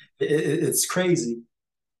 it's crazy.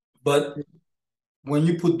 But when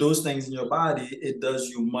you put those things in your body, it does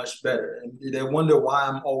you much better. And they wonder why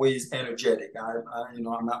I'm always energetic.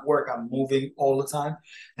 I'm at work, I'm moving all the time,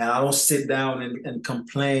 and I don't sit down and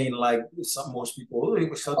complain like most people,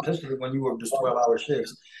 especially when you work just 12-hour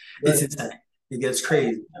shifts. It's insane. It gets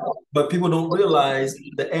crazy. But people don't realize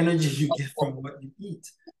the energy you get from what you eat.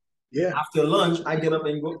 Yeah. After lunch, I get up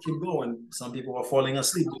and keep going. Some people are falling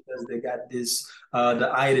asleep because they got this the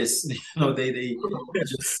itis. They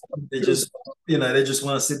just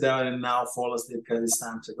want to sit down and now fall asleep because it's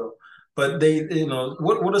time to go. But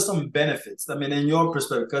what are some benefits? I mean, in your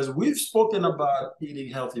perspective, because we've spoken about eating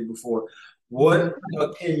healthy before. What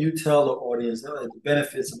can you tell the audience, the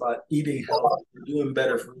benefits about eating healthy, doing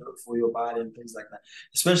better for your body and things like that?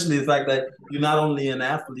 Especially the fact that you're not only an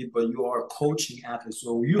athlete, but you are coaching athletes.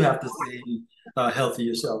 So you have to stay healthy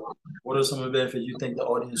yourself. What are some of the benefits you think the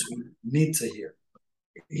audience would need to hear?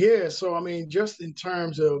 Yeah, so I mean, just in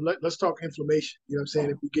terms of let's talk inflammation. You know what I'm saying?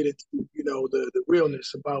 If we get into the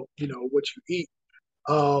realness about what you eat,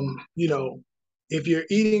 if you're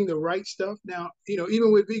eating the right stuff now,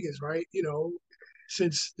 even with vegans, right?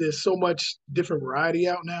 Since there's so much different variety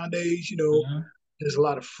out nowadays, there's a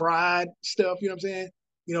lot of fried stuff. You know what I'm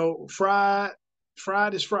saying?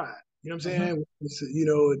 Fried is fried. You know what I'm saying? It's,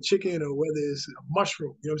 a chicken or whether it's a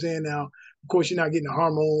mushroom. You know what I'm saying? Now, of course, you're not getting the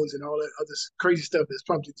hormones and all that other crazy stuff that's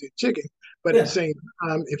pumped into chicken. But at the same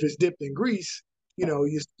time, if it's dipped in grease,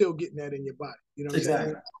 you're still getting that in your body. You know what I'm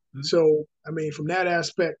saying? So, I mean, from that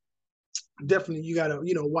aspect, definitely you got to,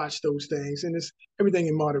 watch those things. And it's everything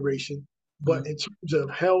in moderation. But in terms of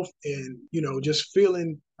health and, just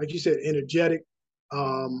feeling, like you said, energetic,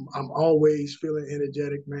 I'm always feeling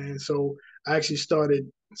energetic, man. So I actually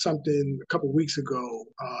started something a couple of weeks ago,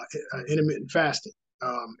 intermittent fasting.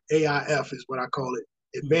 AIF is what I call it,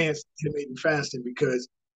 advanced intermittent fasting, because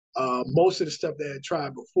most of the stuff that I had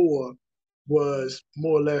tried before was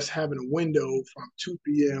more or less having a window from 2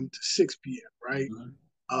 p.m. to 6 p.m., right?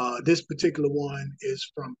 This particular one is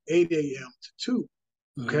from 8 a.m. to 2,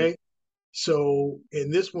 okay? So,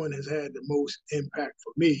 and this one has had the most impact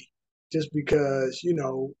for me just because,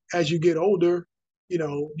 as you get older,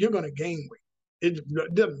 you're going to gain weight. It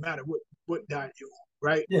doesn't matter what diet you're on,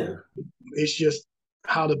 right? Yeah. It's just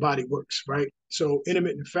how the body works, right? So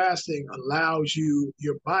intermittent fasting allows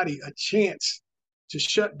your body a chance to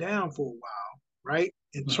shut down for a while, right?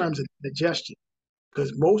 In terms of digestion,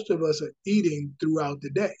 because most of us are eating throughout the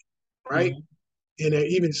day, right? And there are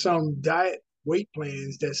even some diet weight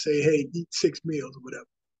plans that say, hey, eat 6 meals or whatever.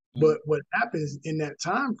 But what happens in that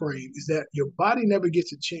time frame is that your body never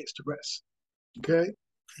gets a chance to rest. Okay?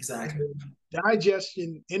 Exactly.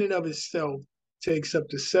 Digestion in and of itself takes up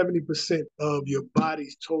to 70% of your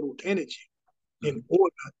body's total energy in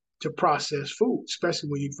order to process food, especially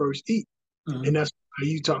when you first eat. And that's why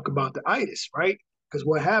you talk about the itis, right? Because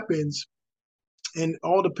what happens, and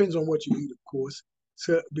all depends on what you eat, of course.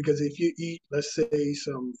 So, because if you eat, let's say,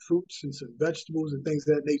 some fruits and some vegetables and things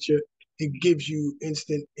of that nature, it gives you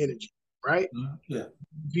instant energy, right? Yeah.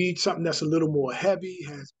 If you eat something that's a little more heavy,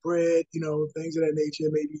 has bread, things of that nature,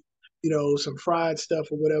 maybe, some fried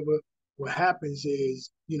stuff or whatever, what happens is,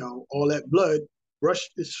 all that blood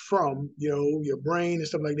rushes from, your brain and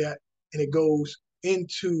stuff like that, and it goes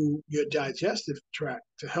into your digestive tract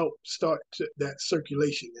to help start that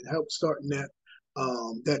circulation and help starting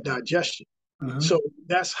that digestion. So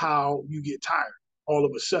that's how you get tired all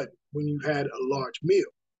of a sudden when you had a large meal.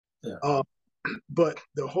 Yeah. But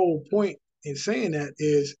the whole point in saying that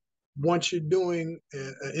is once you're doing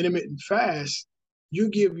an intermittent fast, you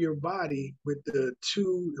give your body with the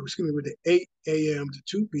 8 a.m. to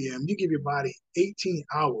 2 p.m., you give your body 18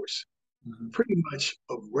 hours pretty much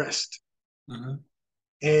of rest.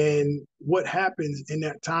 And what happens in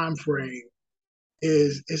that time frame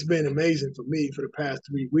is it's been amazing for me for the past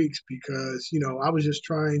 3 weeks because, I was just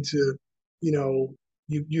trying to,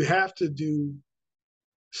 you have to do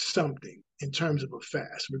something in terms of a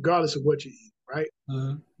fast, regardless of what you eat, right?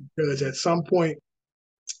 Because at some point,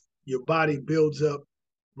 your body builds up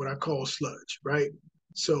what I call sludge, right?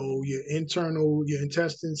 So your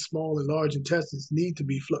intestines, small and large intestines need to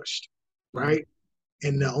be flushed, right?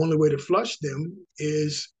 And the only way to flush them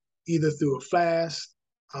is either through a fast.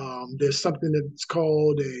 There's something that's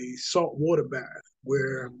called a salt water bath,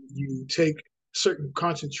 where you take certain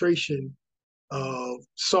concentration of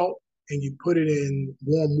salt and you put it in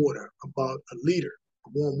warm water, about a liter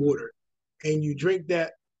of warm water, and you drink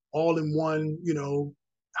that all in one,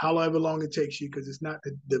 however long it takes you, because it's not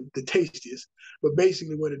the tastiest. But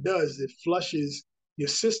basically what it does is it flushes your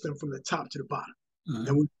system from the top to the bottom.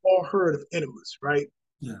 And we've all heard of enemas, right?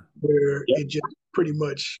 Yeah. Where it just pretty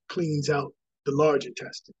much cleans out the large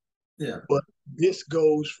intestine. Yeah. But this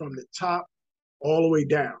goes from the top all the way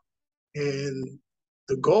down. And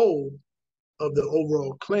the goal of the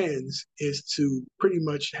overall cleanse is to pretty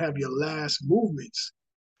much have your last movements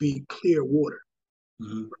be clear water.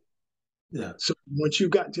 Yeah. So once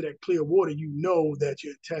you've gotten to that clear water, you know that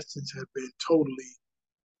your intestines have been totally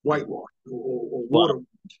whitewashed or water. Wow.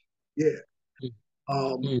 Yeah.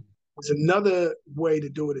 There's another way to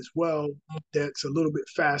do it as well that's a little bit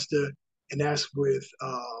faster, and that's with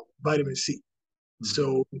vitamin C.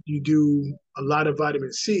 So if you do a lot of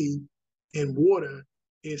vitamin C in water,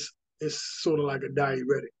 it's sort of like a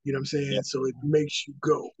diuretic, you know what I'm saying? Yeah. So it makes you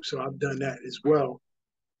go. So I've done that as well.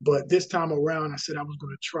 But this time around, I said I was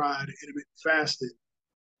going to try the intermittent fasting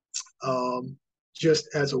just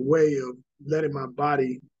as a way of letting my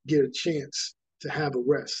body get a chance to have a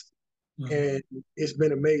rest. And it's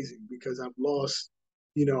been amazing because I've lost,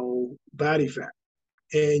 body fat.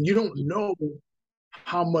 And you don't know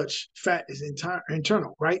how much fat is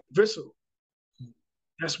internal, right? Visceral.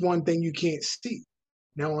 That's one thing you can't see.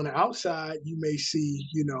 Now, on the outside, you may see,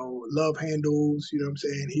 love handles, you know what I'm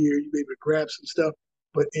saying? Here, you may be able to grab some stuff.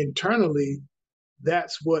 But internally,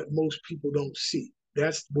 that's what most people don't see.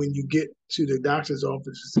 That's when you get to the doctor's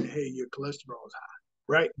office and say, hey, your cholesterol is high,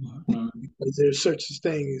 right? Because there's such a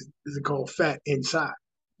thing as it called fat inside.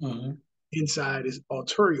 Inside is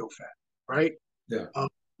arterial fat, right? Yeah.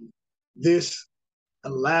 This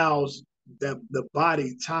allows the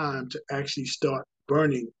body time to actually start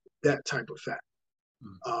burning that type of fat.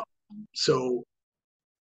 So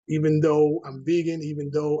even though I'm vegan, even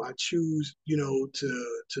though I choose,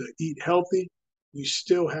 to eat healthy, you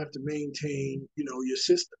still have to maintain, your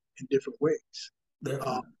system in different ways.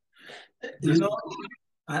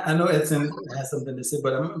 I know Edson has something to say,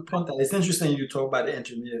 but I'm going to point out, it's interesting you talk about the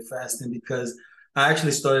intermittent fasting because I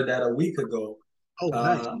actually started that a week ago. Oh,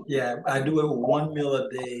 nice. Yeah, I do it 1 meal a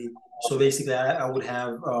day. So basically, I would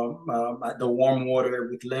have the warm water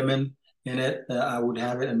with lemon in it. I would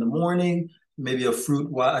have it in the morning, maybe a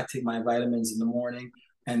fruit while I take my vitamins in the morning.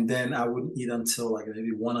 And then I would eat until like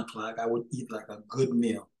maybe 1 o'clock. I would eat like a good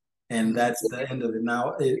meal. And that's the end of it.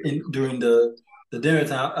 Now, during the dinner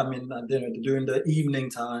time, I mean, not dinner, during the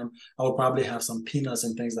evening time, I would probably have some peanuts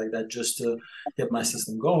and things like that just to get my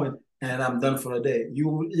system going. And I'm done for the day.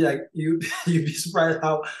 You'd be surprised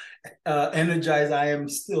how energized I am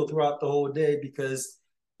still throughout the whole day because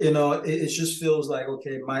it just feels like,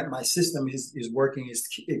 okay, my system is working,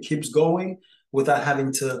 it keeps going without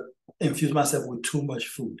having to infuse myself with too much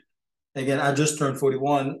food. Again, I just turned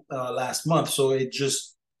 41 last month, so it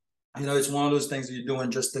just, it's one of those things that you're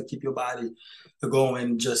doing just to keep your body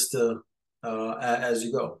going, just to as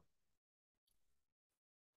you go.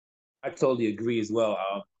 I totally agree as well.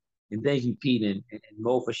 And thank you, Pete and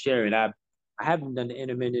Mo, for sharing. I haven't done the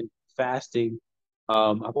intermittent fasting.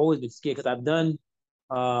 I've always been scared because I've done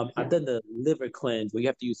the liver cleanse where you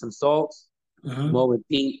have to use some salts. Mo and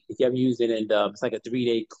Pete, if you haven't used it, and it's like a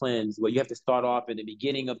 3-day cleanse where you have to start off in the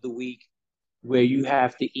beginning of the week where you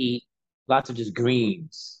have to eat lots of just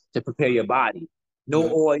greens to prepare your body.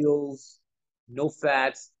 No oils, no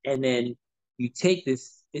fats, and then you take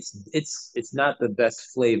this. It's not the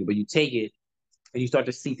best flavor, but you take it and you start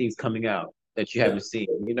to see things coming out that you haven't seen.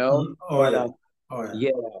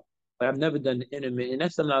 Yeah. But I've never done the intermittent, and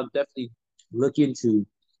that's something I'll definitely look into.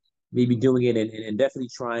 Maybe doing it and definitely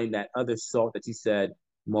trying that other salt that you said,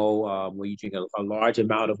 Mo, where you drink a large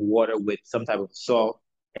amount of water with some type of salt.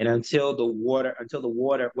 And until the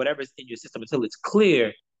water, whatever's in your system, until it's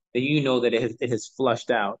clear, then you know that it has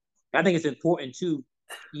flushed out. I think it's important too,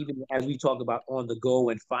 even as we talk about on the go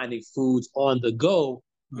and finding foods on the go,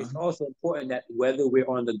 it's also important that whether we're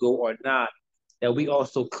on the go or not, that we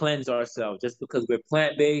also cleanse ourselves. Just because we're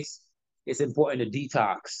plant-based, it's important to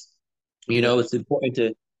detox. It's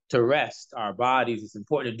important to rest our bodies. It's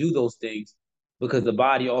important to do those things because the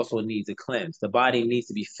body also needs a cleanse. The body needs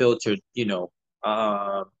to be filtered,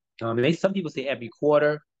 some people say every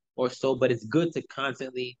quarter or so, but it's good to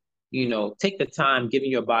constantly, take the time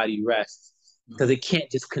giving your body rest because it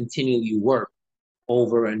can't just continually work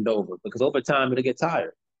over and over because over time it'll get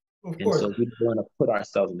tired. Of course. So we don't want to put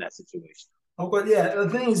ourselves in that situation. Oh, but yeah, the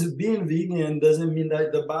thing is, being vegan doesn't mean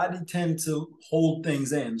that the body tends to hold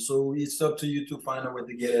things in. So it's up to you to find a way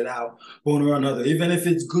to get it out one or another. Even if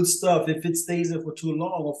it's good stuff, if it stays there for too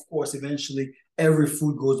long, of course, eventually every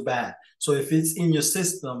food goes bad. So if it's in your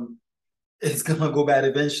system, it's gonna go bad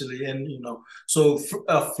eventually. And so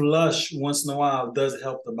a flush once in a while does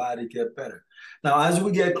help the body get better. Now, as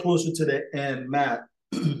we get closer to the end,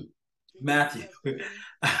 Matthew.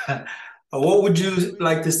 What would you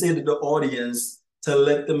like to say to the audience to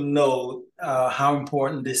let them know how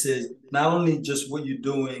important this is? Not only just what you're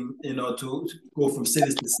doing, to go from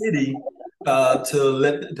city to city,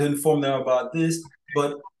 to inform them about this,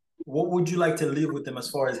 but what would you like to leave with them as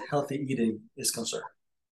far as healthy eating is concerned?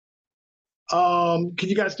 Can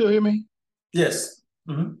you guys still hear me? Yes.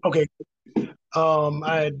 Okay.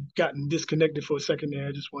 I had gotten disconnected for a second there.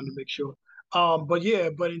 I just wanted to make sure. But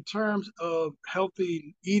in terms of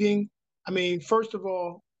healthy eating, I mean, first of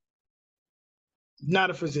all,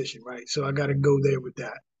 not a physician, right? So I got to go there with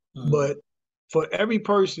that. But for every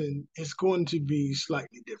person, it's going to be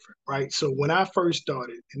slightly different, right? So when I first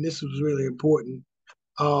started, and this was really important,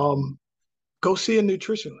 go see a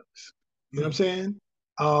nutritionist. You know what I'm saying?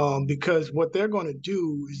 Because what they're going to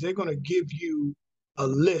do is they're going to give you a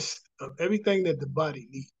list of everything that the body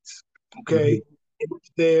needs, okay? If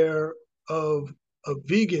they're of a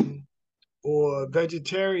vegan or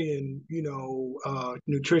vegetarian,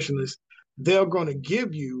 nutritionist, they're going to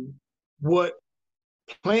give you what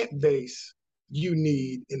plant-based you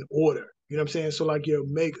need in order. You know what I'm saying? So like your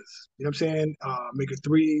omegas, you know what I'm saying?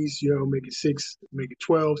 Omega-3s, omega-6,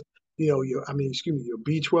 omega-12s, your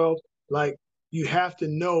B12. Like you have to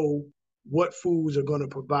know what foods are going to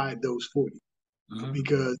provide those for you.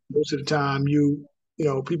 Because most of the time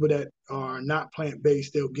people that are not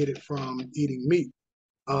plant-based, they'll get it from eating meat.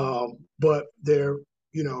 But there,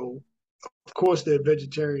 of course, there are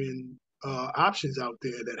vegetarian options out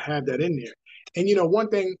there that have that in there. And, one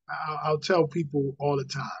thing I'll tell people all the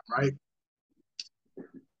time, right?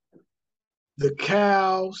 The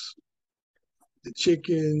cows, the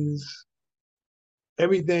chickens,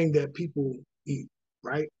 everything that people eat,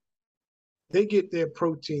 right? They get their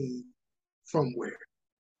protein from where?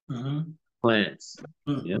 Plants.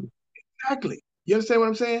 Yeah. Exactly. You understand what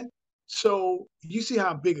I'm saying? So you see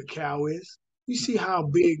how big a cow is. You see how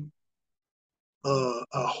big a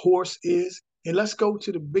horse is. And let's go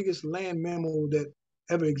to the biggest land mammal that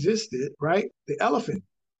ever existed, right? The elephant.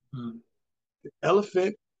 The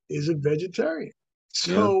elephant is a vegetarian.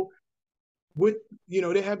 So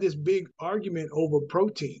they have this big argument over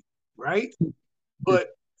protein, right? But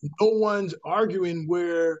no one's arguing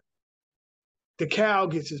where the cow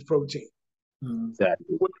gets its protein.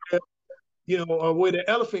 Exactly. Or where the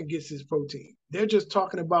elephant gets his protein. They're just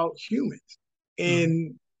talking about humans.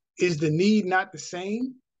 And is the need not the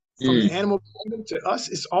same from the animal to us?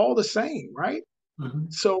 It's all the same, right?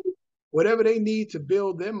 So whatever they need to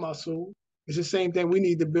build their muscle, It's the same thing. We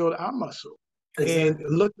need to build our muscle. Exactly.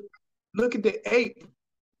 And look at the ape,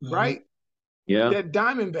 right? Yeah. That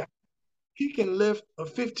Diamondback, he can lift a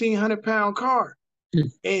 1,500-pound car,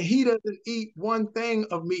 and he doesn't eat one thing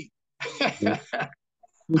of meat.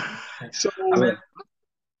 So, I mean,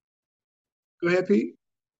 go ahead, Pete.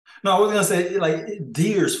 no, I was gonna say like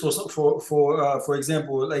deers for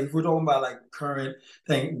example, like if we're talking about like current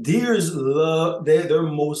thing, deers love they're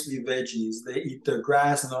mostly veggies. They eat the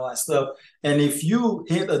grass and all that stuff. And if you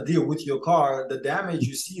hit a deer with your car, the damage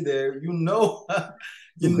you see there, you know that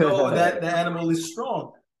the animal is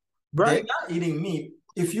strong. They're Right. not eating meat.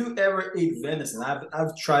 If you ever ate venison,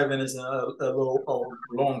 I've tried venison a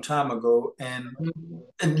long time ago, and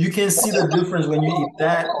you can see the difference when you eat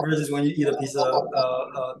that versus when you eat a piece of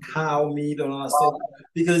cow meat and all that stuff.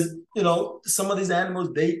 Because some of these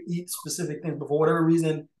animals they eat specific things, but for whatever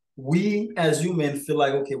reason, we as humans feel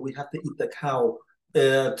like okay, we have to eat the cow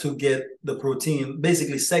to get the protein,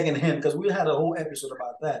 basically secondhand. Because we had a whole episode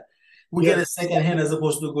about that. We get it secondhand as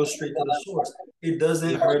opposed to go straight to the source. It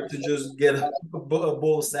doesn't hurt to just get a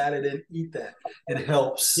bowl salad and eat that. It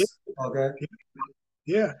helps. Okay.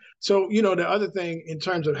 Yeah. So, the other thing in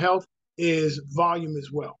terms of health is volume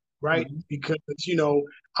as well, right? Mm-hmm. Because,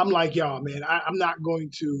 I'm like y'all, man, I'm not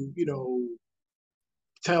going to,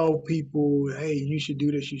 tell people, hey, you should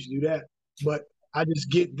do this, you should do that. But I just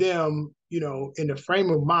get them, in the frame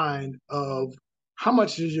of mind of how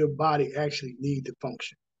much does your body actually need to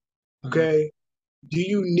function? Okay. Mm-hmm. Do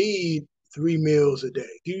you need 3 meals a day?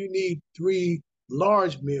 Do you need 3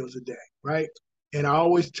 large meals a day? Right. And I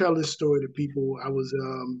always tell this story to people. I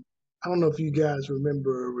don't know if you guys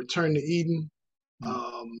remember Return to Eden.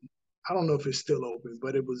 I don't know if it's still open,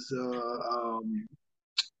 but it was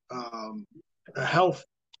a health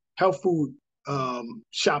food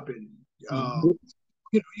shopping.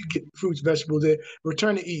 You get fruits, vegetables there.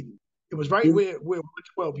 Return to Eden. It was right where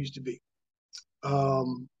 12 used to be.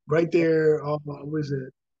 Right there, was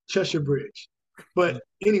it Cheshire Bridge? But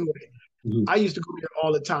anyway, I used to go there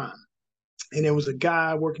all the time. And there was a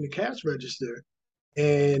guy working the cash register,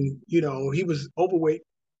 and he was overweight,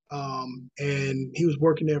 and he was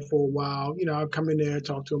working there for a while. I'd come in there and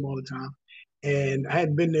talk to him all the time, and I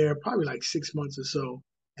hadn't been there probably like 6 months or so,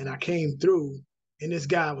 and I came through, and this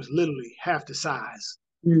guy was literally half the size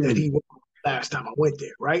that he was last time I went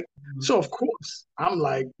there, right? So of course I'm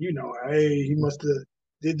like, hey, he must have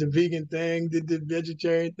did the vegan thing, did the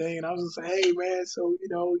vegetarian thing, and I was just like, hey man, so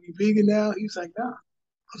you vegan now? He was like, nah.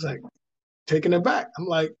 I was like, taken aback.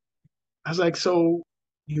 I was like, so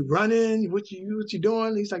you running? What you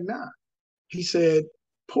doing? He's like, nah. He said,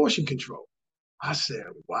 portion control. I said,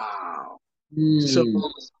 wow. So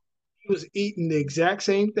he was eating the exact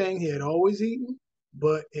same thing he had always eaten,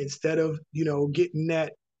 but instead of getting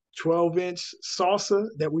that 12-inch salsa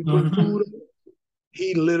that we put food in,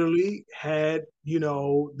 he literally had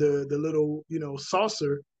the little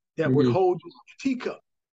saucer that would hold your teacup.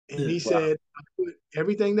 And he said, I put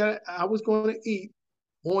everything that I was going to eat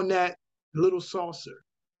on that little saucer.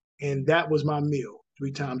 And that was my meal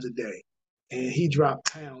 3 times a day. And he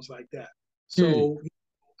dropped pounds like that. So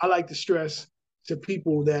I like to stress to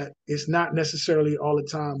people that it's not necessarily all the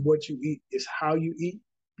time what you eat, it's how you eat,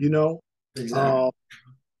 Exactly.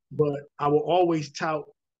 But I will always tout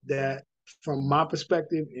that from my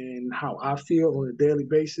perspective and how I feel on a daily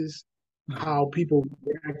basis, how people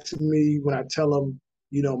react to me when I tell them,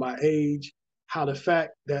 my age, how the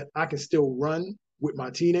fact that I can still run with my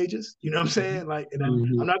teenagers, you know what I'm saying? Like, and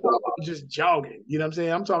I'm not talking about just jogging, you know what I'm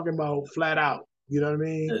saying? I'm talking about flat out, you know what I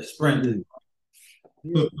mean? Yeah, sprinting.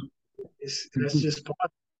 Yeah. That's just part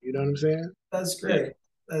of it, you know what I'm saying? That's great.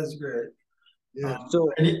 That's great. Yeah. So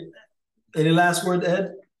any last word,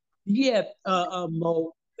 Ed? Yeah,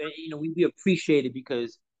 Mo, we appreciate it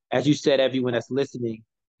because, as you said, everyone that's listening,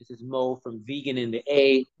 this is Mo from Vegan in the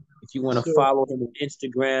A. If you want to follow him on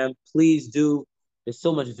Instagram, please do. There's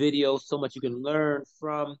so much video, so much you can learn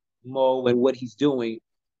from Mo and what he's doing.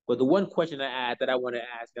 But the one question that I want to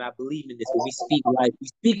ask, and I believe in this, when we speak life, we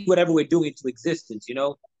speak whatever we're doing into existence,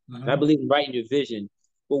 And I believe in writing your vision.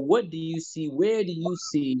 But what do you see? Where do you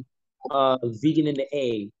see Vegan in the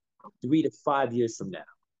A 3 to 5 years from now?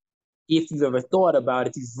 If you've ever thought about it,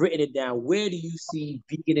 if you've written it down, where do you see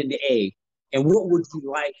Vegan in the A? And what would you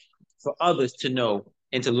like for others to know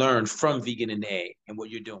and to learn from Vegan in the A and what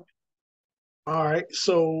you're doing? All right.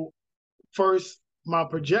 So first, my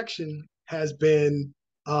projection has been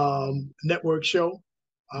network show,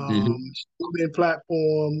 streaming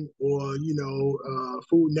platform, or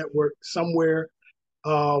Food Network, somewhere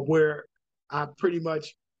where I pretty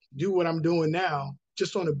much do what I'm doing now,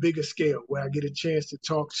 just on a bigger scale, where I get a chance to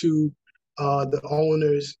talk to the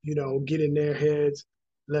owners, get in their heads.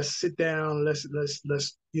 Let's sit down. Let's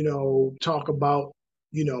talk about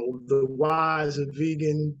the whys of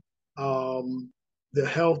vegan, the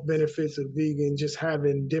health benefits of vegan. Just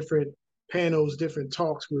having different panels, different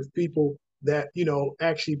talks with people that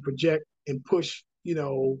actually project and push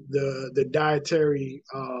the dietary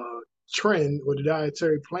trend or the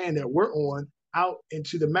dietary plan that we're on out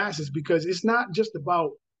into the masses, because it's not just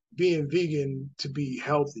about being vegan to be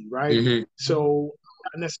healthy, right? Mm-hmm. So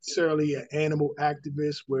I'm not necessarily an animal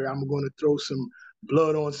activist where I'm going to throw some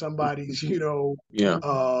blood on somebody's,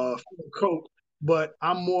 coat, but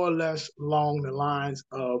I'm more or less along the lines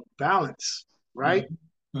of balance, right?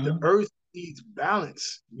 Mm-hmm. The earth needs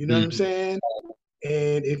balance. You know what I'm saying?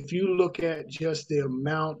 And if you look at just the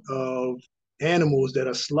amount of animals that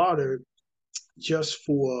are slaughtered just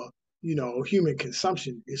for human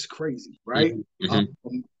consumption, is crazy, right?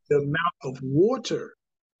 The amount of water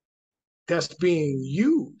that's being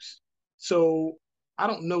used. So I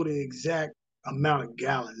don't know the exact amount of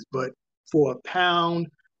gallons, but for a pound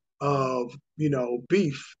of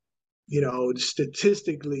beef,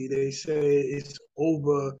 statistically they say it's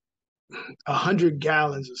over 100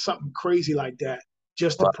 gallons or something crazy like that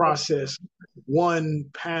just to process 1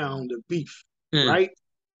 pound of beef, right?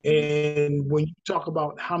 And when you talk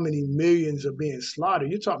about how many millions are being slaughtered,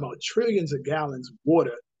 you're talking about trillions of gallons of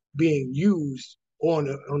water being used on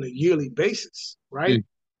a yearly basis, right?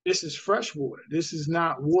 This is fresh water. This is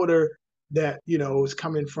not water that is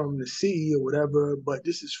coming from the sea or whatever, but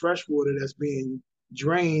this is fresh water that's being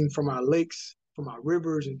drained from our lakes, from our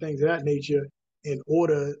rivers and things of that nature in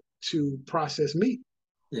order to process meat.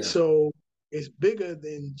 Yeah. So it's bigger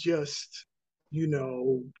than just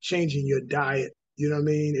changing your diet. You know what I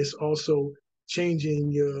mean? It's also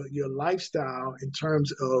changing your lifestyle in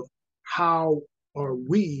terms of how are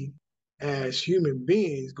we as human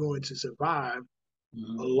beings going to survive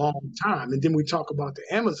a long time. And then we talk about the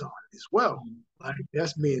Amazon as well. Like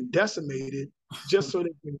that's being decimated just so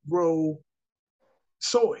they can grow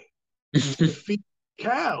soy to feed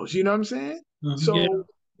cows. You know what I'm saying? So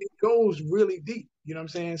it goes really deep. You know what I'm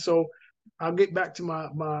saying? So I'll get back to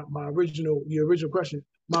your original question.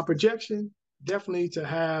 My projection, definitely to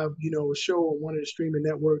have, a show on one of the streaming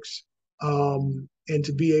networks, and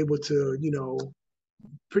to be able to,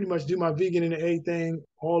 pretty much do my vegan and egg thing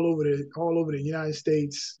all over the United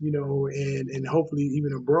States, and hopefully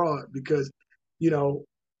even abroad, because,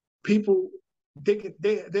 people,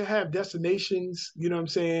 they have destinations, you know what I'm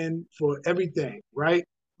saying, for everything, right?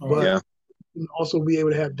 But you can also be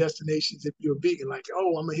able to have destinations if you're vegan, like,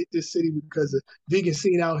 oh, I'm gonna hit this city because the vegan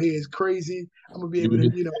scene out here is crazy. I'm gonna be able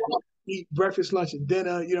to, eat breakfast, lunch, and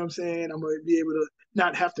dinner. You know what I'm saying? I'm gonna be able to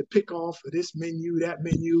not have to pick off of this menu, that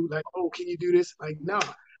menu. Like, oh, can you do this? Like, no,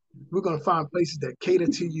 we're gonna find places that cater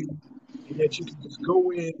to you and that you can just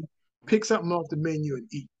go in, pick something off the menu, and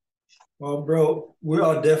eat. Well, bro, we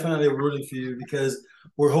are definitely rooting for you because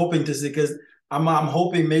we're hoping to see. Because I'm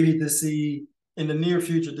hoping maybe to see in the near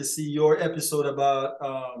future to see your episode about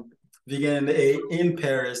vegan in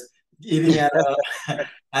Paris, eating at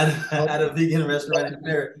a vegan restaurant in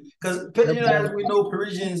Paris. Because as we know,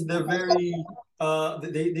 Parisians, they're very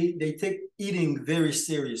they take eating very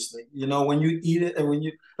seriously. When you eat it, and when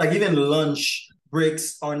you like, even lunch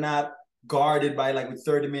breaks are not guarded by like with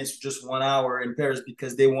 30 minutes, just 1 hour in Paris,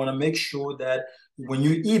 because they want to make sure that when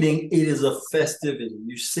you're eating, it is a festivity.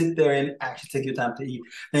 You sit there and actually take your time to eat.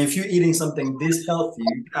 And if you're eating something this healthy,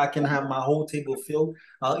 I can have my whole table filled.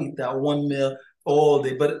 I'll eat that one meal all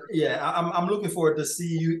day. But yeah, I'm looking forward to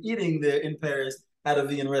see you eating there in Paris at a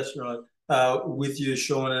vegan restaurant with your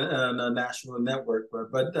show on a national network.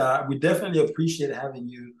 But we definitely appreciate having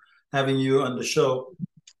you on the show,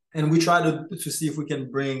 and we try to see if we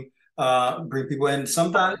can bring people. And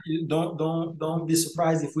sometimes you don't be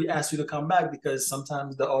surprised if we ask you to come back, because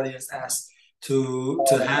sometimes the audience asks to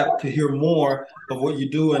hear more of what you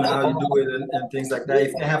do and how you do it and things like that.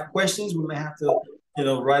 If they have questions, we may have to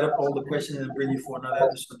write up all the questions and bring you for another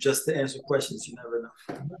episode just to answer questions. You never know.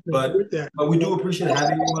 But we do appreciate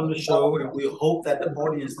having you on the show, and we hope that the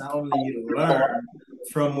audience not only learn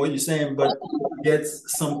from what you're saying, but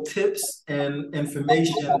gets some tips and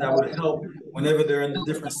information that would help whenever they're in the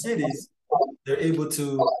different cities. They're able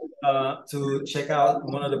to check out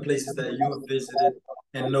one of the places that you have visited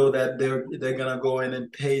and know that they're gonna go in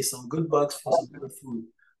and pay some good bucks for some good food.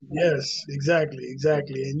 Yes, exactly.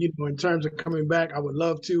 And in terms of coming back, I would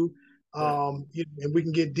love to. And we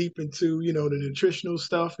can get deep into the nutritional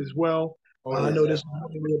stuff as well. I know this is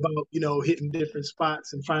really about hitting different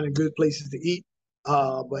spots and finding good places to eat.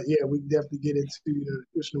 But yeah, we can definitely get into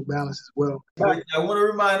nutritional balance as well. I want to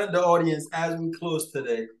remind the audience as we close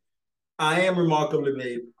today, I am remarkably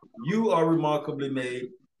made. You are remarkably made.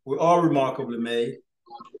 We're all remarkably made.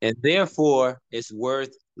 And therefore, it's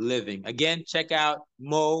worth living. Again, check out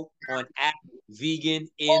Mo on @VeganInTheBed.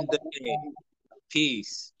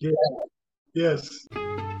 Peace. Yeah. Yes.